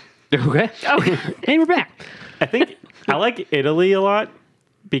 Okay. Oh, and we're back. I think I like Italy a lot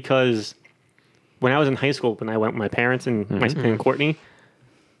because when I was in high school, when I went with my parents and and Courtney,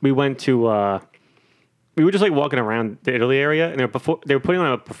 we went to we were just like walking around the Italy area, and they were putting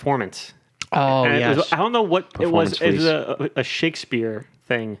on a performance. Oh And it yes. was, I don't know what it was. Performance It was a Shakespeare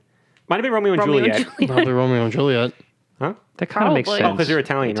thing. Might have been Romeo and Romeo and Juliet. Juliet. Probably Romeo and Juliet. Huh? That kind of makes Probably. sense. Oh, because you're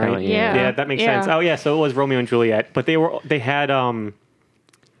Italian, right? Italian, Yeah. that makes Yeah. sense. Oh yeah, so it was Romeo and Juliet, but they had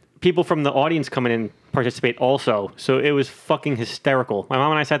people from the audience coming in participate also. So it was fucking hysterical. My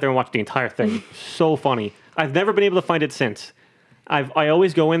mom and I sat there and watched the entire thing. So funny. I've never been able to find it since. I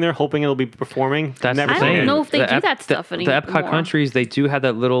always go in there hoping it'll be performing. That's never the I seen don't thing. it. know if they The do Ep- that stuff the anymore. Epcot countries, they do have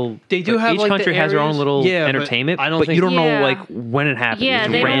that little. They do have, each like, the country has their own areas. little Yeah, but entertainment, I don't but think- you don't know Yeah. like when it happens. Yeah,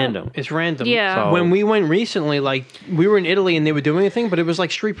 it's they don't- random. It's random. Yeah. So- When we went recently, like we were in Italy and they were doing a thing, but it was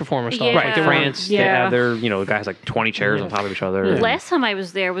like street performer stuff. Yeah. Right, They weren't- France, they Yeah. have their, guys like 20 chairs on top of each other. and- Last time I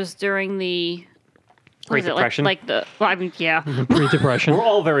was there was during the what Great was it, Depression? like the well, I mean, yeah. Pre-depression. We're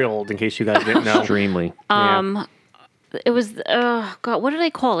all very old, in case you guys didn't know. Extremely. It was God, what did I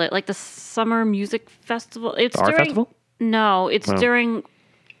call it? Like the summer music festival. It's Art during festival? No, it's Oh. during.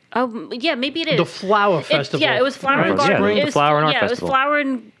 Oh yeah, maybe it is. The Flower It's- Festival. Yeah, it was Flower and Yeah, Garden. the It was, Flower and Art yeah, Festival. it was Flower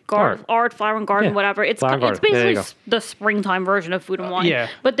and Garden, art, Flower and Garden, Yeah. whatever. It's Flower and it's Garden. There you basically go. the springtime version of Food and Wine. Yeah.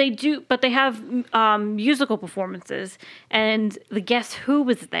 But they have musical performances, and the Guess Who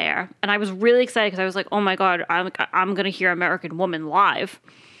was there, and I was really excited because I was like, oh my god, I'm gonna hear American Woman live.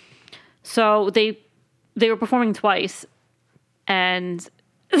 So they were performing twice, and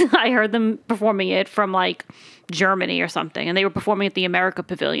I heard them performing it from like Germany or something, and they were performing at the America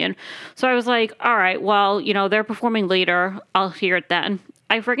Pavilion. So I was like, all right, well, they're performing later. I'll hear it then.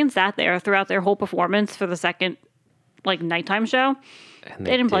 I freaking sat there throughout their whole performance for the second like nighttime show. And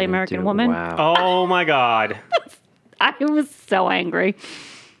They didn't play American Woman. Wow. Oh my god. I was so angry.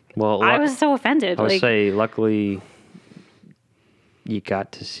 Well, I was so offended. I would Like, say, luckily, you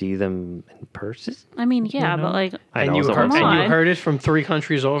got to see them in person. I mean, yeah, but like, I And know, you it's a heard, hard and song. you heard it from 3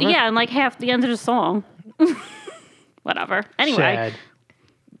 countries over. yeah, and like half the end of the song. Whatever. Anyway, Sad.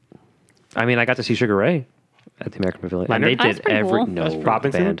 I mean, I got to see Sugar Ray at the American Pavilion, and Leonard? they That's did pretty every cool. no That's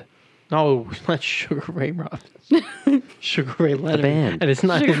Robinson? band. No, not Sugar Ray Robinson. Sugar Ray Leonard. band. And it's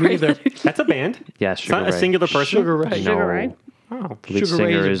not Sugar him Ray either. Leonard. That's a band. Yes, It's Sugar not a Ray. singular person. Sugar Ray. No. Sugar Ray. Oh. The lead Sugar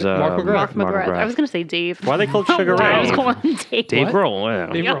singer Ray is Mark McGrath. Mark McGrath. I was going to say Dave. Why are they called Sugar I was Ray? calling Dave. Dave What? Grohl.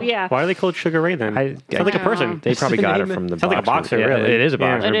 Yeah. Dave Yeah, Grohl. yeah. Why are they called Sugar Ray then? I- Sounds like a person. They probably the got it name from the Sounds like a boxer, Yeah, really. It is a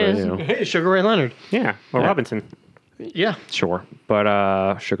Yeah. boxer, It but is. you know, Hey, Sugar Ray Leonard. Yeah, or Yeah. Robinson. Yeah. sure.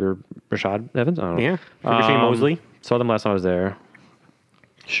 But Sugar Rashad Evans. I don't know. Yeah, Sugar Shane Mosley. Saw them last time I was there.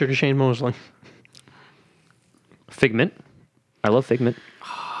 Sugar Shane Mosley. Figment. I love Figment.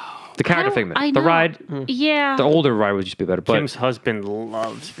 The character Figment. I The know. ride. Yeah. The older ride would just be better. But Kim's husband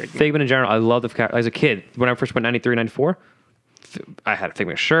loves Figment. Figment in general, I love the character. As a kid, when I first went 93, 94, I had a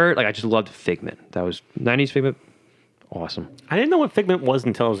Figment shirt. Like I just loved Figment. That was 90s Figment. Awesome. I didn't know what Figment was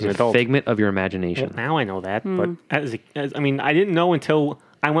until I was an adult. Figment of your Well, imagination. now I know that, but I mean, I didn't know until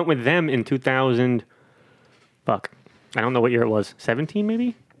I went with them in 2000. Fuck, I don't know what year it was. 17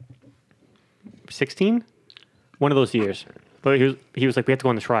 maybe. 16. One of those years. But he was like, we have to go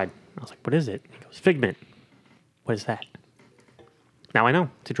on this ride. I was like, what is it? He goes, Figment. What is that? Now I know.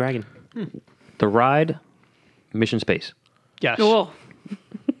 It's a dragon. The ride, Mission Space. Yes. Oh,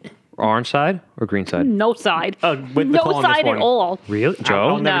 Orange side or green side? no side. With no Nicole on this side one. at all. Really? I'll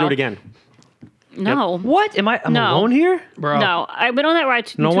Joe? never do No. it again. No. What? I'm No. alone here? Bro. No, I've been on that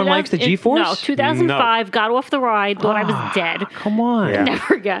ride. No one likes the G-force? No, 2005. Got off the ride. Thought I was dead. Come on. Yeah.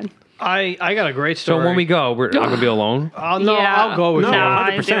 Never again. I got a great So story. when we go, I'm going to be alone? No, Yeah. I'll go with No, you. No, I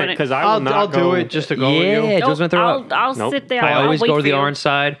ain't doing 100%. it. Because I will not I'll go. do it just to go with you. Yeah, Joe's going to throw I'll, up. I'll Nope. sit there. I I'll always wait go to for the you. orange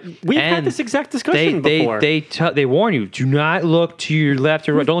side. We've had and this exact discussion before. They warn you, do not look to your left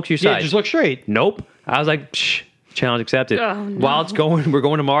or right. Don't look to your Yeah, side. just look straight. Nope. I was like, Psh, challenge accepted. Oh, no. While it's going, we're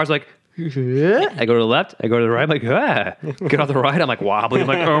going to Mars. Like, I go to the left. I go to the right. I'm like, get off the right. I'm like wobbly. I'm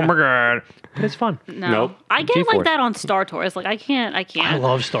like, oh my god. But it's fun. No, Nope. I get G-force. like that on Star Tours. Like I can't. I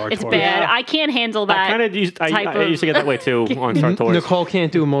love Star It's Tours. bad. Yeah. I can't handle that. I kind of used. type I used to get that way too on Star Tours. Nicole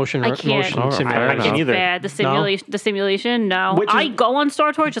can't do motion I can't. motion All right, simulation. fair I can't enough. either. bad. The simulation. No, Which is- I go on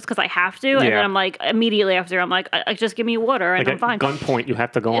Star Tours just because I have to, and Yeah. then I'm like immediately after I'm like, I just give me water and Like I'm at fine. gunpoint, you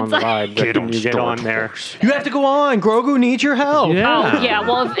have to go on It's the like- ride. But when you get on there. You have to go on. Grogu needs your help. Yeah. Oh yeah.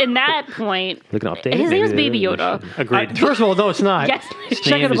 Well, if in that point, Look an update. his name is Maybe Baby they Yoda. should. Agreed. First of all, no, it's not. Yes.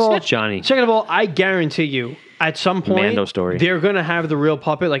 Second Name of all, is Johnny. Second of all, I guarantee you, at some point, Mando story. they're gonna have the real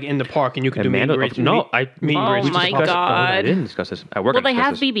puppet like in the park, and you can And do Mando, meet and greets. no, I meet and Oh greets with the my puppet. God. I didn't discuss this. At work, Well, I they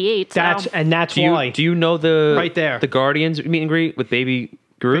have discussed this. BB-8. So. That's Do you why. do you know the Right there. the Guardians meet and greet with Baby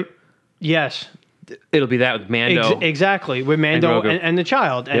Groot? Yes, It'll be that with Mando. exactly with Mando Grogu. and the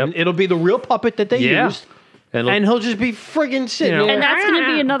child, and Yep. it'll be the real puppet that they Yeah. used, And, and he'll just be friggin' sitting You know, there. And that's going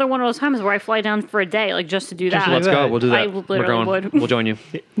to be another one of those times where I fly down for a day, like just to do that. let's go. We'll do that. I We're literally going. would. We'll join you.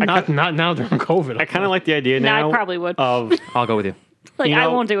 not now during COVID. I kind of like the idea No, now. I probably would. Of I'll go with you. Like you I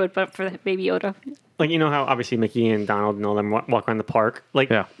know- won't do it, but for Baby Yoda. like you know how obviously Mickey and Donald and all them walk around the park. Like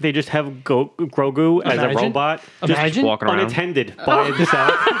Yeah. they just have Grogu as a Imagine. robot, Imagine. walking around. unattended by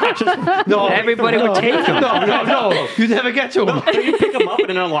itself. no, Everybody would take him. no. You never get to him. You pick him up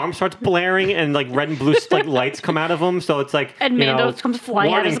and an alarm starts blaring and like red and blue like lights come out of him. So it's like And you Mando know, comes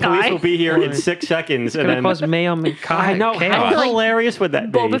flying out of warning, the police sky. will be here in 6 seconds. And Gonna then cause mayhem and I know chaos. how hilarious would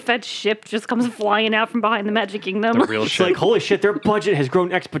that be? Boba Fett's ship just comes flying out from behind the Magic Kingdom. The real It's shit. like holy shit, their budget has grown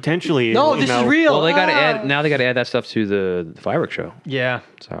exponentially. No, you this know. is real. Well, they got to add now. They got to add that stuff to the fireworks show. Yeah.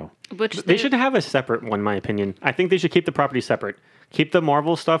 So Which They should have a separate one, in my opinion. I think they should keep the property separate. Keep the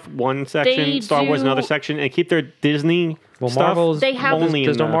Marvel stuff one section, They Star Wars do- another section, and keep their Disney stuff Marvel's They have- only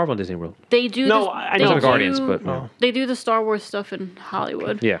there's in no the- Marvel in Disney World. They do. No, the, I they know There's the the Guardians, do- but yeah. they do the Star Wars stuff in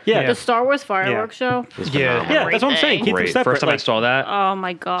Hollywood. Yeah. Yeah. The Star Wars fireworks show. Yeah. Yeah, that's what I'm saying. Keep them Great. separate. First time I like, saw that. Oh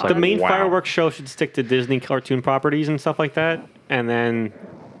my god. the main Wow. fireworks show should stick to Disney cartoon properties and stuff like that, and then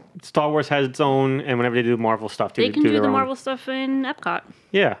Star Wars has its own, and whenever they do Marvel stuff, they can do their the own. Marvel stuff in Epcot.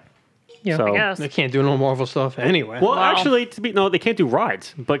 Yeah. Yeah, So, I guess. They can't do no Marvel stuff anyway. well, Wow. actually, no, they can't do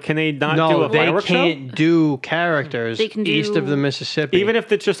rides, but can they not do no, a they fireworks show? can't do characters They can east do- of the Mississippi. Even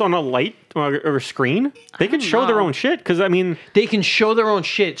if it's just on a light or a screen, they can don't show their know. own shit. Because I mean, they can show their own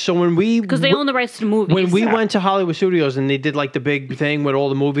shit. So when we Because they own the rights to the movies. when we Yeah. went to Hollywood Studios and they did like the big thing with all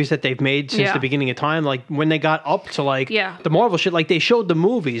the movies that they've made since Yeah. the beginning of time, like when they got up to like Yeah. the Marvel shit, like they showed the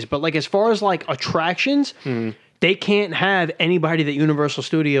movies, but like as far as like attractions, they can't have anybody that Universal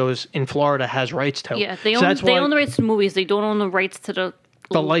Studios in Florida has rights to. Yeah, they So own that's they why own the rights to the movies. They don't own the rights to the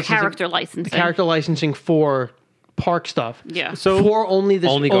licensing- character licensing. the character licensing for park stuff. Yeah. So- for only the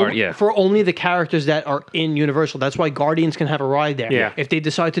Only yeah. for only the characters that are in Universal. That's why Guardians can have a ride there. Yeah. If they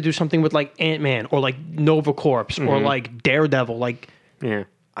decide to do something with like Ant-Man or like Nova Corps or like Daredevil, like yeah.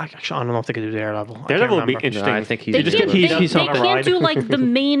 Actually, I don't know if they could do Daredevil. I can't Daredevil would be remember. interesting. No, I think he's They just can't, gonna- he's they on a can't ride. do like the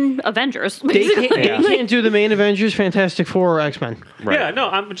main Avengers. They basically. can't do the main Avengers, Fantastic Four, or X-Men. Right. Yeah, no,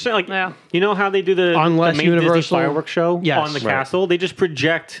 I'm just saying, like, Yeah. you know how they do the Unless main Disney Universal- fireworks show Yes. on the Right. castle? They just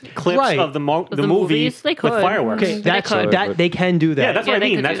project clips Right. of the movie movies, they with could. fireworks. Okay, They that's could. that they can do that. Yeah, that's Yeah, what I they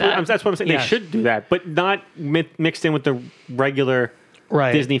mean. could That's do that. that's what I'm saying. Yes. They should do that, but not mixed in with the regular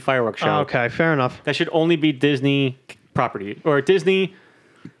right. Disney fireworks show. Okay, fair enough. That should only be Disney property or Disney.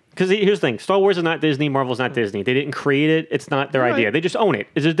 Because here's the thing: Star Wars is not Disney. Marvel's not Disney. They didn't create it. It's not their Right. idea. They just own it.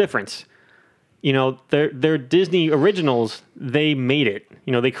 There's a difference. You know, they're Disney originals. They made it.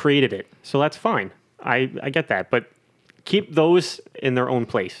 You know, they created it. So that's fine. I get that, but keep those in their own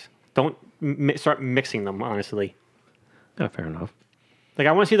place. Don't start mixing them. Honestly, Yeah, fair enough. like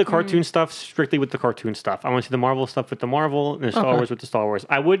I want to see the cartoon stuff strictly with the cartoon stuff. I want to see the Marvel stuff with the Marvel and the Star Wars with the Star Wars.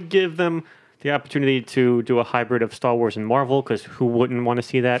 I would give them the opportunity to do a hybrid of Star Wars and Marvel because who wouldn't want to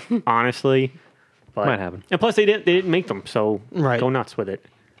see that? Honestly, but, Might happen. And plus, they didn't make them, so Right. go nuts with it.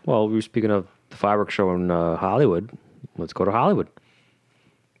 Well, we were speaking of the fireworks show in Hollywood. Let's go to Hollywood.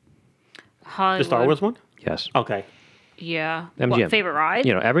 Hollywood. The Star Wars one? Yes. Okay. Yeah. MGM. What, favorite ride?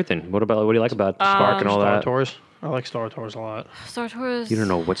 You know everything. What do you like about Spark and all Star that? Tours. I like Star Tours a lot. Star Tours. You don't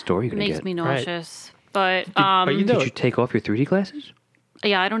know what store you're gonna Makes get. me Right. nauseous. But But you do Did it. you take off your 3D glasses?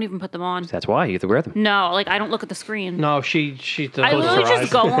 yeah, I don't even put them on. That's why you have to wear them. No, like I don't look at the screen. No, she does I literally her eyes.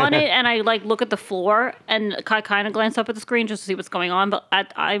 just go on it and I like look at the floor and I kind of glance up at the screen just to see what's going on. But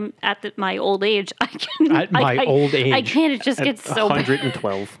I'm at my old age. I can. At my old age. I can't. It just gets so bad.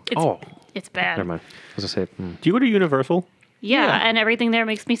 112. It's bad. Never mind. I was gonna say. Do you go to Universal? Yeah, and everything there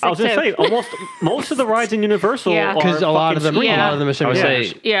makes me sick I was gonna too. say most of the rides in Universal Yeah. are Because a lot of them, fucking Yeah. a lot of them are I would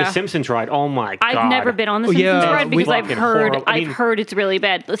simulators. say Yeah. The Simpsons ride. Oh my god! I've never been on the Oh, Simpsons yeah. ride because I've Fucking heard horrible. I mean- I've heard it's really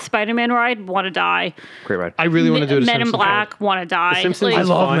bad. The Spider-Man ride, want to die. great ride. I really want to do the Men in Simpsons Black, want to die. Simpsons Like, is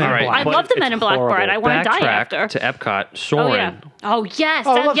I love fun, Men in but Black. I love the Men it's in Black horrible. ride. I want to die Backtrack after. to Epcot. Soarin'. Oh yeah. Oh yes.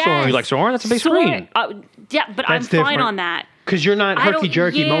 Oh, I that- love yes. Soarin'. You like Soarin'? That's a big screen. Yeah, but I'm That's fine different. on that. Because you're not I don't-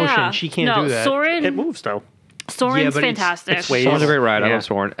 herky-jerky yeah. motion. She can't no, do that. Soarin', It moves though. Soarin's Yeah, but it's- fantastic. it's way- Soarin's a great ride. I Yeah. love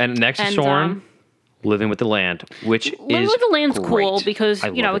Soarin'. And next to And, Soarin', Living with the Land, which Living is with the Land's great. cool because I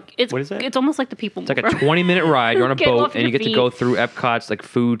you love know it. it's What is that? it's almost like the People It's like a Mover. 20-minute ride. You're on a Get boat off and your you get to feet. go through Epcot's like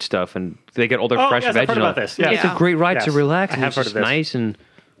food stuff, and they get all their Oh, fresh yes, veg. I've heard and all. about this. Yeah. It's a Yeah. great ride to Yes. relax. I And have it's heard just of this. nice and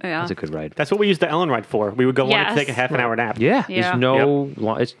Yeah. it's a good ride. That's what we used the Ellen ride for. We would go on Yes. to take a half an hour nap. Yeah, Yeah. there's no,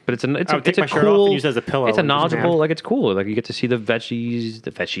 it's but it's a I would it's take a my cool. shirt off and use it as a pillow It's a and just knowledgeable, nap. like it's cool. Like you get to see the veggies,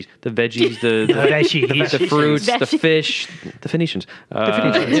 the veggies, the veggies. the fruits, the Veggies. fish, the Phoenicians.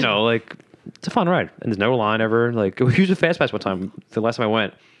 You know, like it's a fun ride, and there's no line ever. Like we used a fast pass one time. The last time I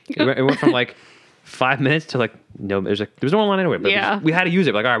went, it went from like 5 minutes to like no. There was no line anyway. But Yeah. we had to use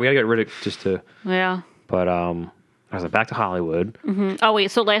it. Like all right, we gotta get rid of it just to. Yeah. But I was like back to Hollywood. Oh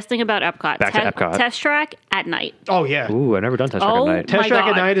wait. So last thing about Epcot. Back to Epcot. Test track at night. Oh, yeah. Ooh, I've never done test track Oh, at night. Test my track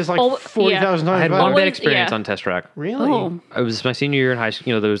at God. night is like Oh, 40,000 I times had better. one bad Always- experience yeah. on test track. Really? Oh. It was my senior year in high school.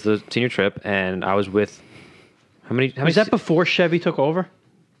 You know, there was the senior trip, and I was with how many? Was that before Chevy took over?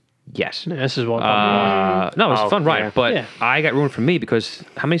 Yes. Yeah, this is what. No, it was a Oh, fun ride, yeah. but Yeah. I got ruined for me because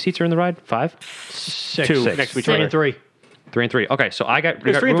how many seats are in the ride? 5, six. Two Six. next to each Three other. and three. 3 and 3. Okay, so I got.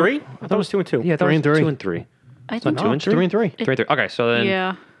 There's got 3 and ruined- 3. I thought it was 2 and 2. Yeah, that Three was and three. 2 and 3. I Not think. 2 and 3. 3 and 3. 3 and 3. Okay, so then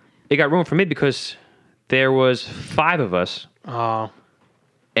Yeah. it got ruined for me because there was 5 of us, Oh.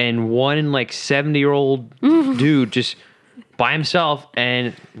 and one like 70-year-old dude just by himself.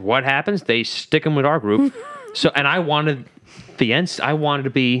 And what happens? They stick him with our group. So, and I wanted I wanted to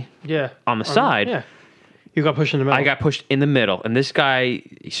be Yeah. on the side. Yeah. You got pushed in the middle. I got pushed in the middle, and this guy,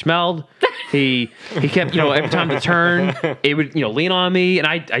 he smelled. He kept, every time to turn, it would, lean on me, and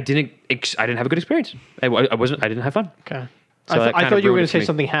I didn't have a good experience. I didn't have fun. Okay. So I that kind thought of you were ruined going to it for say me.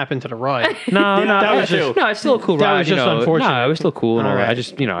 something happened to the ride. No, that was just- no, it's still a cool that ride. was just you know. unfortunate. No, it was still cool and all All that. I right.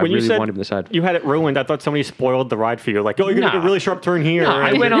 just, I When you really said wanted to be the side. you had it ruined, I thought somebody spoiled the ride for you. Like, oh, you're gonna No. take a really sharp turn here. No,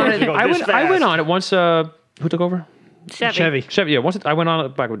 I went on it. Go I this went fast. on it once. Who took over? Chevy. Chevy. Yeah, once I went on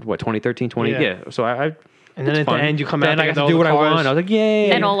it back with 2013, 20. Yeah. Yeah. So I And then it's at fun. the end, you come then out. I there got to with do all what the I cars. want. I was like,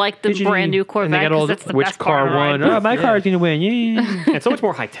 yay! And all like the Did you- brand new and they Corvette. got all 'cause the, that's the which best car part of the won? ride. Oh, my car's gonna win! Yeah. It's so much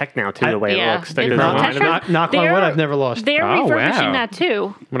more high tech now too. The way Yeah. it looks. Like, It's there's not a Test line- track. Knock on They're- wood, I've never lost. They're Oh, refurbishing wow. that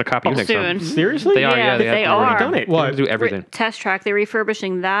too. I'm gonna copy you next time. Soon. Seriously? They are. Yeah, Yeah, they have are. already done it. What? Do everything. Test track. They're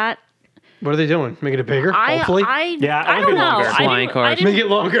refurbishing that. What are they doing? Making it bigger? Hopefully. Yeah, I it'll don't be know. longer. I Flying didn't, cars. I didn't, Make it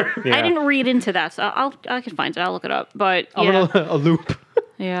longer. Yeah. I didn't read into that, so I can find it. I'll look it up. But I'm yeah, gonna a loop.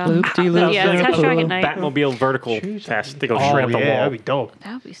 yeah, Loop-de-loop. yeah. Test track at night. Batmobile vertical test. They go Oh straight up yeah, the wall. that'd be dope.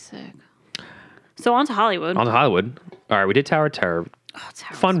 That would be sick. So on to Hollywood. On to Hollywood. All right, we did Tower of Terror. Oh,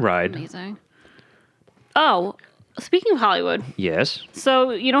 Tower Fun was ride. Amazing. Oh, speaking of Hollywood, Yes.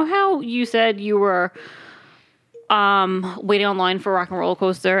 so you know how you said you were waiting online for Rock and Roller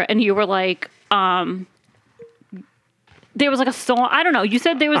Coaster, and you were like, there was like a song. I don't know. You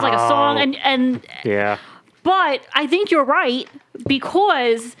said there was like a song, and Yeah. but I think you're right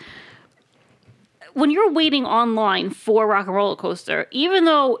because when you're waiting online for Rock and Roller Coaster, even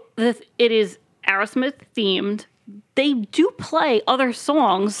though it is Aerosmith themed, they do play other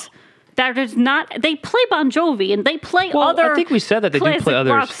songs that are not. They play Bon Jovi and they play Well, other. I think we said that they do classic play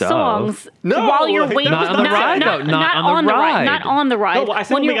other rock stuff. songs No, while you're that waiting. was Not on the ride, though. Not on the ride. Not on the ride. No, well, I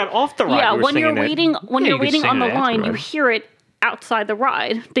said when we got off the ride, Yeah, we were when you're singing it. waiting, when Yeah, you're you could waiting sing on the it after line, the you ride. hear it outside the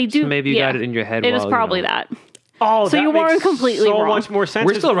ride. They do. So maybe you yeah. got it in your head It was while, probably you know. that. Oh, So that you makes weren't completely so wrong. much more sense.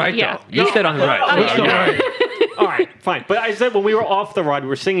 We're still right, Yeah. though. You said on the right. Oh, We're yeah. still right. All right, fine. But I said when we were off the ride, we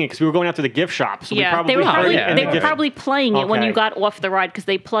were singing it because we were going out to the gift shop. So we Yeah, probably they were heard probably it in they the were gift probably playing it when you Okay. got off the ride because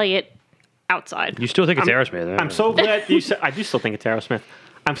they play it outside. You still think it's Aerosmith? I'm so glad you said. I do still think it's Aerosmith.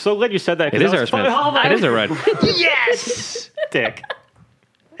 I'm so glad you said that. 'cause It is that was fun. Oh, Aerosmith. my It is a red. yes, Dick.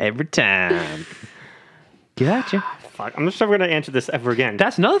 Every time. Gotcha. Fuck, I'm just never going to answer this ever again.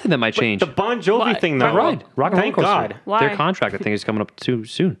 That's another thing that might change. The Bon Jovi What? thing, though. The ride. Rock and Thank Roller Coaster. God. Why? Their contract, I think, is coming up too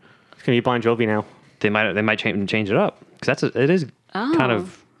soon. It's going to be Bon Jovi now. They might change it up because it is kind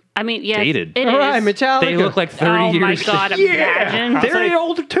of. I mean, yeah, Dated. It All right, is. Metallica. They look like 30 Oh years. my god! Imagine. I'll say- They're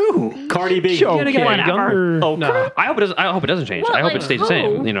older too. Cardi B. Joke. Gotta get Okay. younger. Oh, No. I hope it doesn't change. Well, I hope like, it stays the who?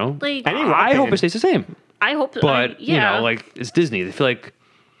 same. You know. Like, Any rock I hope band. it stays the same. I hope. But yeah. you know, like it's Disney. They feel like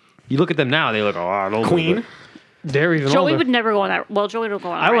you look at them now. They look I don't Queen. They're even Joey older. would never go on that. Well, Joey don't go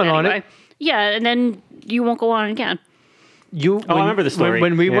on. I that went ride on it. anyway. Yeah, and then you won't go on it again. You, I remember the story.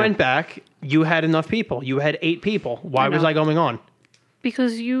 When we Yeah. went back, you had enough people. You had 8 people. Why I was know. I going on?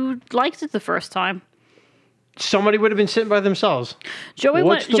 Because you liked it the first time. Somebody would have been sitting by themselves. Joey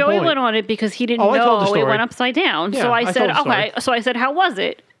What's went. the Joey point? went on it because he didn't Oh, I told the know it story. went upside down. Yeah, so I I said, told the story. okay. So I said, how was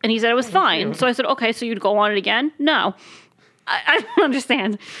it? And he said it was fine. So I said, okay. So you'd go on it again? No, I don't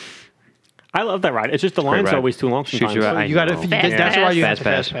understand. I love that ride. It's just the line's ride. always too long Shoots sometimes. you out. I You got to. know. Fast That's why you have Fast to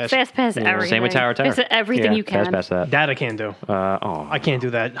fast pass. pass. Fast pass everything. Same with Tower. It's everything Yeah, you can. Fast past that. That I can't do. I can't do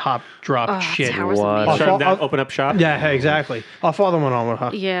that hop drop shit. Tower's What? amazing. Shut 'em down, I'll- open up shop. Yeah, hey, exactly. Our father went on with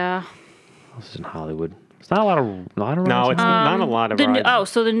her. Yeah. This is in Hollywood. It's not a lot of rides. No, it's not a lot of The rides.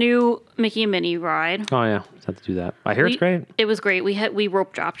 so the new Mickey and Minnie ride. Oh yeah, just have to do that. I hear it's great. It was great. We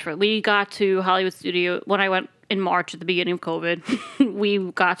rope dropped for it. We got to Hollywood Studio when I went in March at the beginning of COVID. We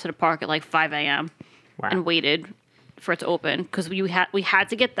got to the park at like 5 a.m. Wow. and waited for it to open because we had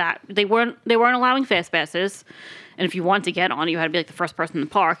to get that. They weren't allowing fast passes, and if you want to get on, you had to be like the first person in the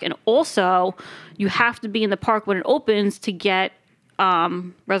park. And also, you have to be in the park when it opens to get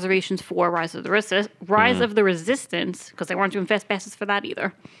reservations for Rise of the Resistance because they weren't doing fast passes for that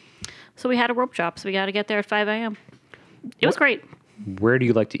either. So we had a rope drop. So we got to get there at 5 a.m. It was great. Where do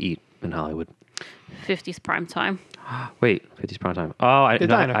you like to eat in Hollywood? 50s prime time. Wait, 50's prime time. Oh, The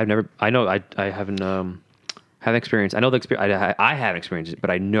diner. I've never. I know. I haven't. Haven't experienced. I know the experience. I haven't experienced it,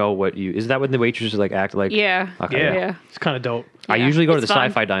 but I know what you. Is that when the waitresses like act like? Yeah. Okay. Yeah, Yeah. it's kind of dope. I Yeah, usually go to the it's fun.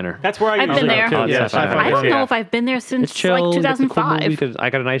 Sci-Fi Diner. That's where I I've usually been there. go too. Yeah, Sci-Fi I don't Yeah. know if I've been there It's since chill. like you get the cool 2005. movie 'cause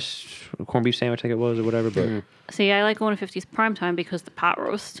I got a nice corned beef sandwich, I think it was, or whatever. But See, I like going to 50s prime time because the pot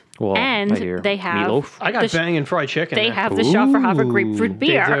roast. Well, and I hear they have meatloaf. I got the sh- banging fried chicken. they there. have the Shaffer Hafer grapefruit They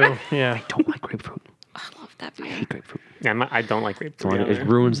beer. do. Yeah. I don't like grapefruit. I love that beer. I hate grapefruit. Yeah, I don't like grapefruit. It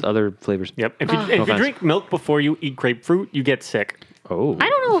ruins the other flavors. Yep. If you offense. drink milk before you eat grapefruit, you get sick. Oh. I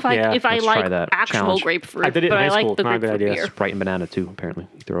don't know if I Yeah, if I let's try like that actual challenge. grapefruit, I did it in but high I like school. the It's not a good grapefruit idea. beer. Sprite and banana too. Apparently,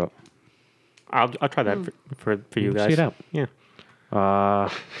 you throw up. I'll try that for you We'll guys. see it out. Yeah. Oh,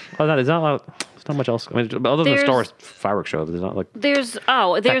 no, there's not a lot. There's not much else. I mean, other than the Star There's- Wars fireworks show, there's not like There's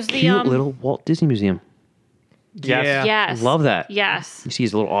that the cute little Walt Disney Museum. Yes. Yeah. yes, Love that. yes, You see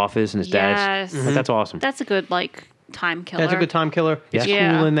his little office and his dad's. Yes. Like, that's awesome. that's a good like time killer. That's a good time killer. It's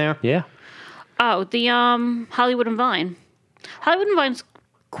Yeah. cool in there. Yeah. Oh, the Hollywood and Vine. Hollywood and Vine's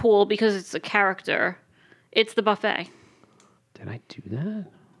cool because it's a character. It's the buffet. Did I do that?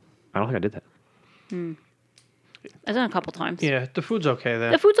 I don't think I did that. I've done it a couple times. Yeah, the food's okay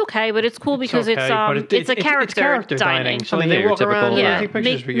there. The food's okay, but it's cool because okay, but it's a character dining. So Oh, they yeah, your walk around typical, and Yeah, take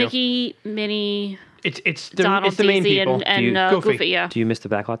pictures for you. Mickey, Minnie, It's Donald, it's the main Daisy, people. and you- Goofy. Yeah, Do you miss the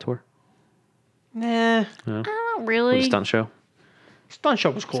backlot tour? Nah, not Or really. the stunt show? stunt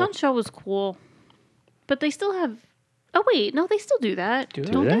show was cool. Stunt show was cool, but they still have. Oh wait, no, they still do that. Do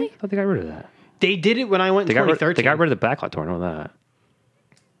Don't Did they? I thought they got rid of that. They did it when I went They in got, rid, 2013. they got rid of the backlot tour. I know that.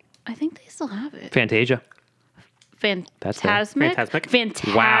 I think they still have it. Fantasia. Fantasmic. Fantasmic.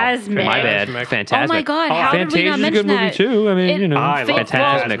 Fantasmic. Wow. My bad. Fantasmic. Fantastic. Oh my God! How did we Fantasia's not a mention good movie that? too. I mean, It- you know. I love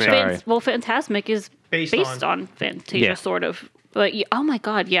Fantastic. Fantasmic. Sorry. Well, Fantasmic is based on Fantasia, Yeah. sort of. But oh my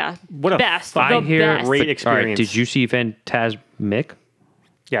god, yeah, What a best, fun- the I hear best. great All right, experience. did you see Fantasmic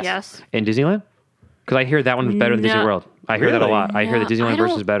Yes. in Disneyland? Because I hear that one was better than Disney No. World. I hear that a Really? lot. I hear the Yeah, Disneyland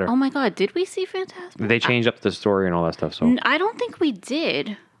version is better. Oh my god, did we see Fantastic? They changed up the story and all that stuff. So I don't think we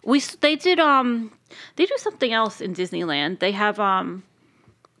did. They did they do something else in Disneyland. They have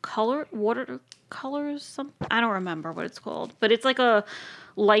watercolors. I don't remember what it's called, but it's like a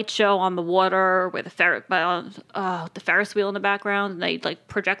light show on the water with the Ferris wheel in the background, and they like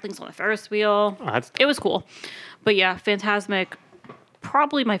project things on the Ferris wheel. Oh, that's It was cool, but yeah, Fantasmic,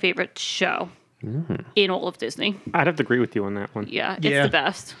 probably my favorite show in all of Disney. I'd have to agree with you on that one. Yeah, it's Yeah. the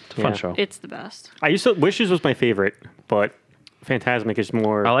best. it's a fun Yeah. show. It's the best. I used to Wishes was my favorite, but Fantasmic is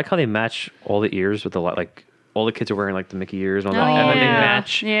more. I like how they match all the ears with the like. All the kids are wearing like the Mickey ears and all Oh, that, and then they yeah.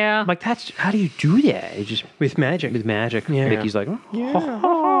 match. Yeah. I'm like, that's how do you do that? You just With magic. with magic. Yeah. Mickey's like,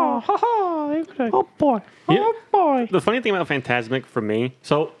 Oh boy. Yeah. Oh boy. The funny thing about Fantasmic for me,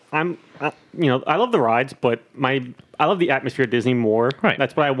 so I'm, I love the rides, but I love the atmosphere of Disney more. Right.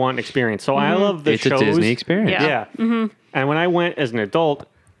 That's what I want to experience. So I love the it's shows. a Disney experience. Yeah. Yeah. And when I went as an adult,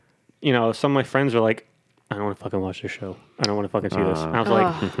 some of my friends were like, I don't want to fucking watch this show. I don't want to fucking see this. And I was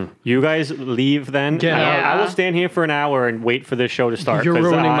like, you guys leave then. Get out. I will stand here for an hour and wait for this show to start. You're 'cause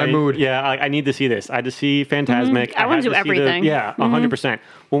ruining my mood. Yeah, I need to see this. I had to see Fantasmic. I wanna had do to see everything. Yeah, 100%.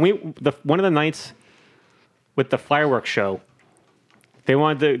 When one of the nights with the fireworks show, they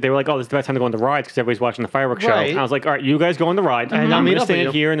were like, oh, this is the best time to go on the rides because everybody's watching the fireworks show. Right. And I was like, all right, you guys go on the ride. And I'll I'm meet going to up with stand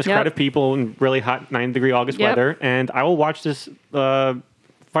you. here in this Yep. crowd of people in really hot 90-degree August Yep. weather, and I will watch this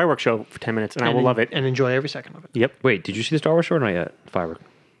fireworks show for 10 minutes, and I will love it. And enjoy every second of it. Yep. Wait, did you see the Star Wars show or not yet? Firework.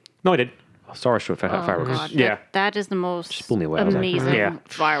 No, I did. Star Wars show. Fireworks. Oh, God. Yeah. That is the most blew me away. I was like, amazing Yeah.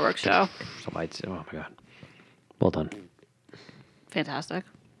 fireworks show. Somebody, oh my god. Well done. Fantastic.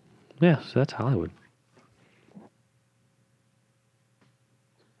 Yeah, so that's Hollywood.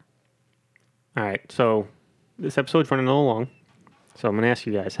 All right, so this episode's running a little long, so I'm going to ask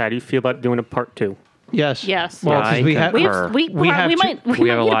you guys, how do you feel about doing a part 2? Yes. Yes. Well, Yeah, I because we have concur. We We have we two- might we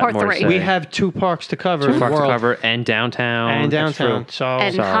have a need lot part more to 3. say. we have 2 parks to cover. in the Parks to world cover and downtown. and That's downtown. true. So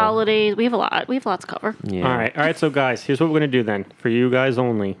And So- holidays. We have a lot. We have lots to cover. Yeah. All right, so guys, here's what we're going to do then, for you guys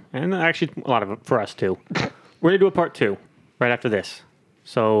only, and actually a lot of it for us too. We're going to do a part 2 right after this.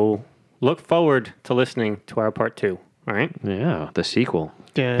 So look forward to listening to our part 2, all right? Yeah, the sequel.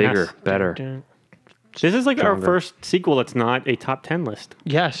 Yes. Bigger, better. This is like our Stronger. first sequel that's not a top 10 list.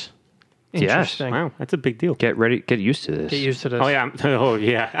 yes. Yes. Interesting. Wow, that's a big deal. Get ready. Get used to this. Get used to this. Oh yeah, oh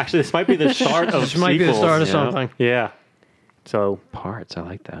yeah. Actually, this might be the start of This might be the sequels. start of yeah. something. Yeah. So Parts. I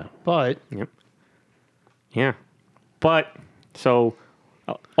like that. But yep. Yeah, but so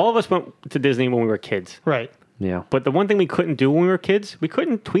all of us went to Disney when we were kids. right. Yeah. But the one thing we couldn't do when we were kids, we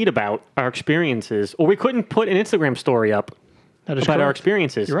couldn't tweet about our experiences, or we couldn't put an Instagram story up That is about our correct.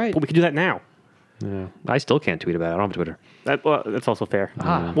 experiences. You're right. But we can do that now. Yeah. I still can't tweet about it. I don't have Twitter. That's also fair.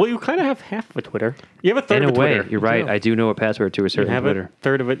 Well, you kind of have half of a Twitter. You have a third In a of a way, Twitter. you're right. I do know a password to a You certain have Twitter. a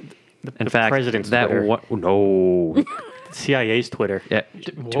third of it. In the fact, president's that Twitter. no. CIA's Twitter. Yeah.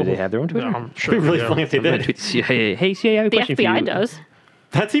 Do they have their own Twitter? I'm It'd sure be really they do. funny if they I'm gonna did. tweet the CIA. Hey, CIA, I have a The question for you. FBI does.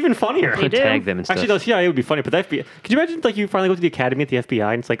 That's even funnier. They do. Tag them and stuff. Actually, no, CIA would be funny, but the FBI. Could you imagine, like, you finally go to the academy at the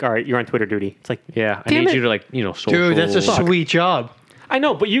FBI and it's like, all right, you're on Twitter duty. It's like, Yeah, I Damn need it. you to like, social. Dude, that's a sweet job. I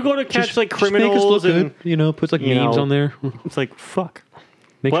know, but you go to catch like Just make us criminals look and good, puts like you memes know, on there. it's like, fuck.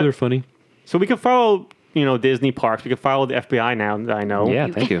 Make What? sure they're funny. So we can follow, Disney parks. We can follow the FBI now that I know. Yeah,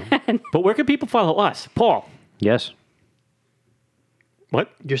 thank you. But where can people follow us? Paul. Yes. What?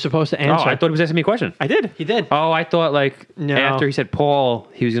 You're supposed to Oh, answer. I thought he was asking me a question. I did. he did. Oh, I thought like No. after he said Paul,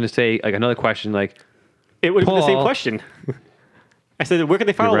 he was going to say like another question like, It would be the same Paul. question. I said, where can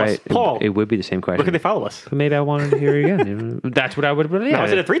they follow you're us? right. Paul. It would be the same where can question. they follow us? But maybe I wanted to hear it again. That's what I would have. I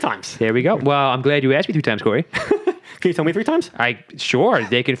said it 3 times. There we go. Well, I'm glad you asked me 3 times, Corey. Can you tell me 3 times? Sure.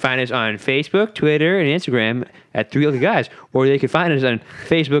 They can find us on Facebook, Twitter, and Instagram at 3 Ugly Guys. Or they can find us on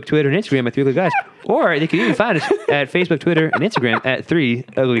Facebook, Twitter, and Instagram at 3 Ugly Guys. Or they can even find us at Facebook, Twitter, and Instagram at 3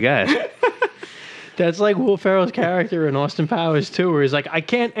 Ugly Guys. That's like Will Ferrell's character in Austin Powers too, where he's like, I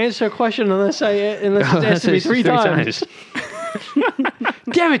can't answer a question unless it's asked me 3 times.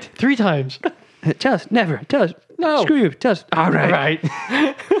 Damn it, 3 times. Tell us. Never. Tell us. No. Screw you. Tell us. All right.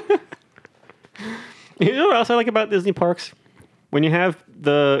 Right. You know what else I like about Disney parks? When you have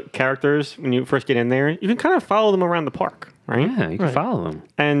the characters, when you first get in there, you can kind of follow them around the park, right? Yeah, you can Right. follow them.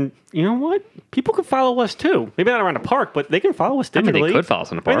 And you know what? People can follow us too. Maybe not around the park, but they can follow us digitally. I mean, they could follow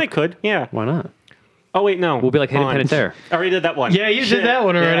us in the I mean, park. they could, yeah. Why not? Oh, wait, no. We'll be like Hold Hidden on. Pennant there. I already did that one. Yeah, you Shit. did that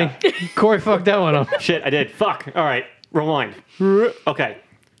one already. Yeah. Corey fucked that one up. Shit, I did. Fuck. All right. Rewind. Okay.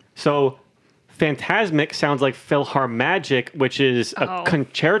 So, Phantasmic sounds like Philharmagic, which is a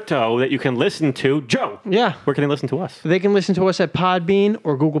concerto that you can listen to. Joe, Yeah. where can they listen to us? They can listen to us at Podbean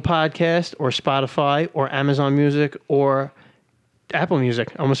or Google Podcast or Spotify or Amazon Music or Apple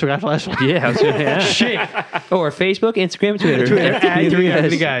Music. I almost forgot the last one. Yeah. Shit. Or Facebook, Instagram, Twitter. At Three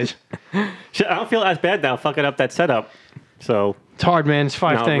Happy Guys. Shit, I don't feel as bad now fucking up that setup. So It's hard, man. It's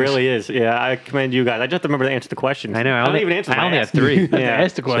five no, things. it really is. Yeah, I commend you guys. I just have to remember to answer the questions. I know. I don't even answer. I only my have 3. Yeah. Yeah,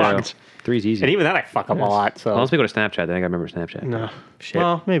 Ask the questions. So, 3's easy. and even that I fuck up a lot. So Unless we go to Snapchat, I think I remember Snapchat. No. Shit.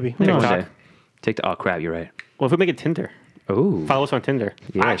 Well, maybe. Who TikTok. knows? One day. Oh crap, you're right. Well, if we make it Tinder, Oh, follow us on Tinder.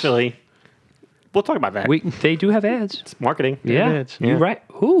 Yes. Actually, we'll talk about that. they do have ads. It's marketing. Yeah, ads. you're right.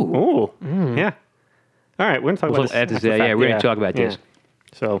 Ooh, Oh, yeah. All right, we're gonna talk We'll about this. add this, after the yeah, fact. we're gonna talk about this.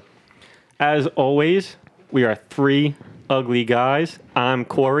 So, as always, we are 3 ugly guys. I'm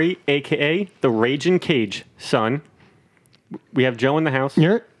Corey, aka the Raging Cage son. We have Joe in the house.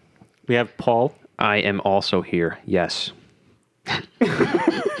 You're We have Paul. I am also here. Yes. Thank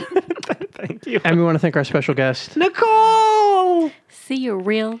you. and we want to thank our special guest. Nicole. See you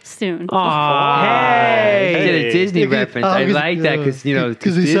real soon. Hey, Hey. did a Disney Yeah, reference. I because- like that because yeah,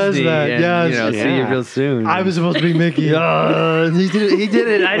 'cause he Disney says that, And, yes. see you Yeah. real soon. I was supposed to be Mickey. He did it. He did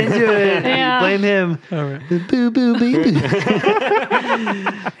it. I didn't do it. Yeah. Blame him. All right. Boo boo boo boo. And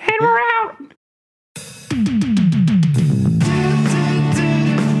we're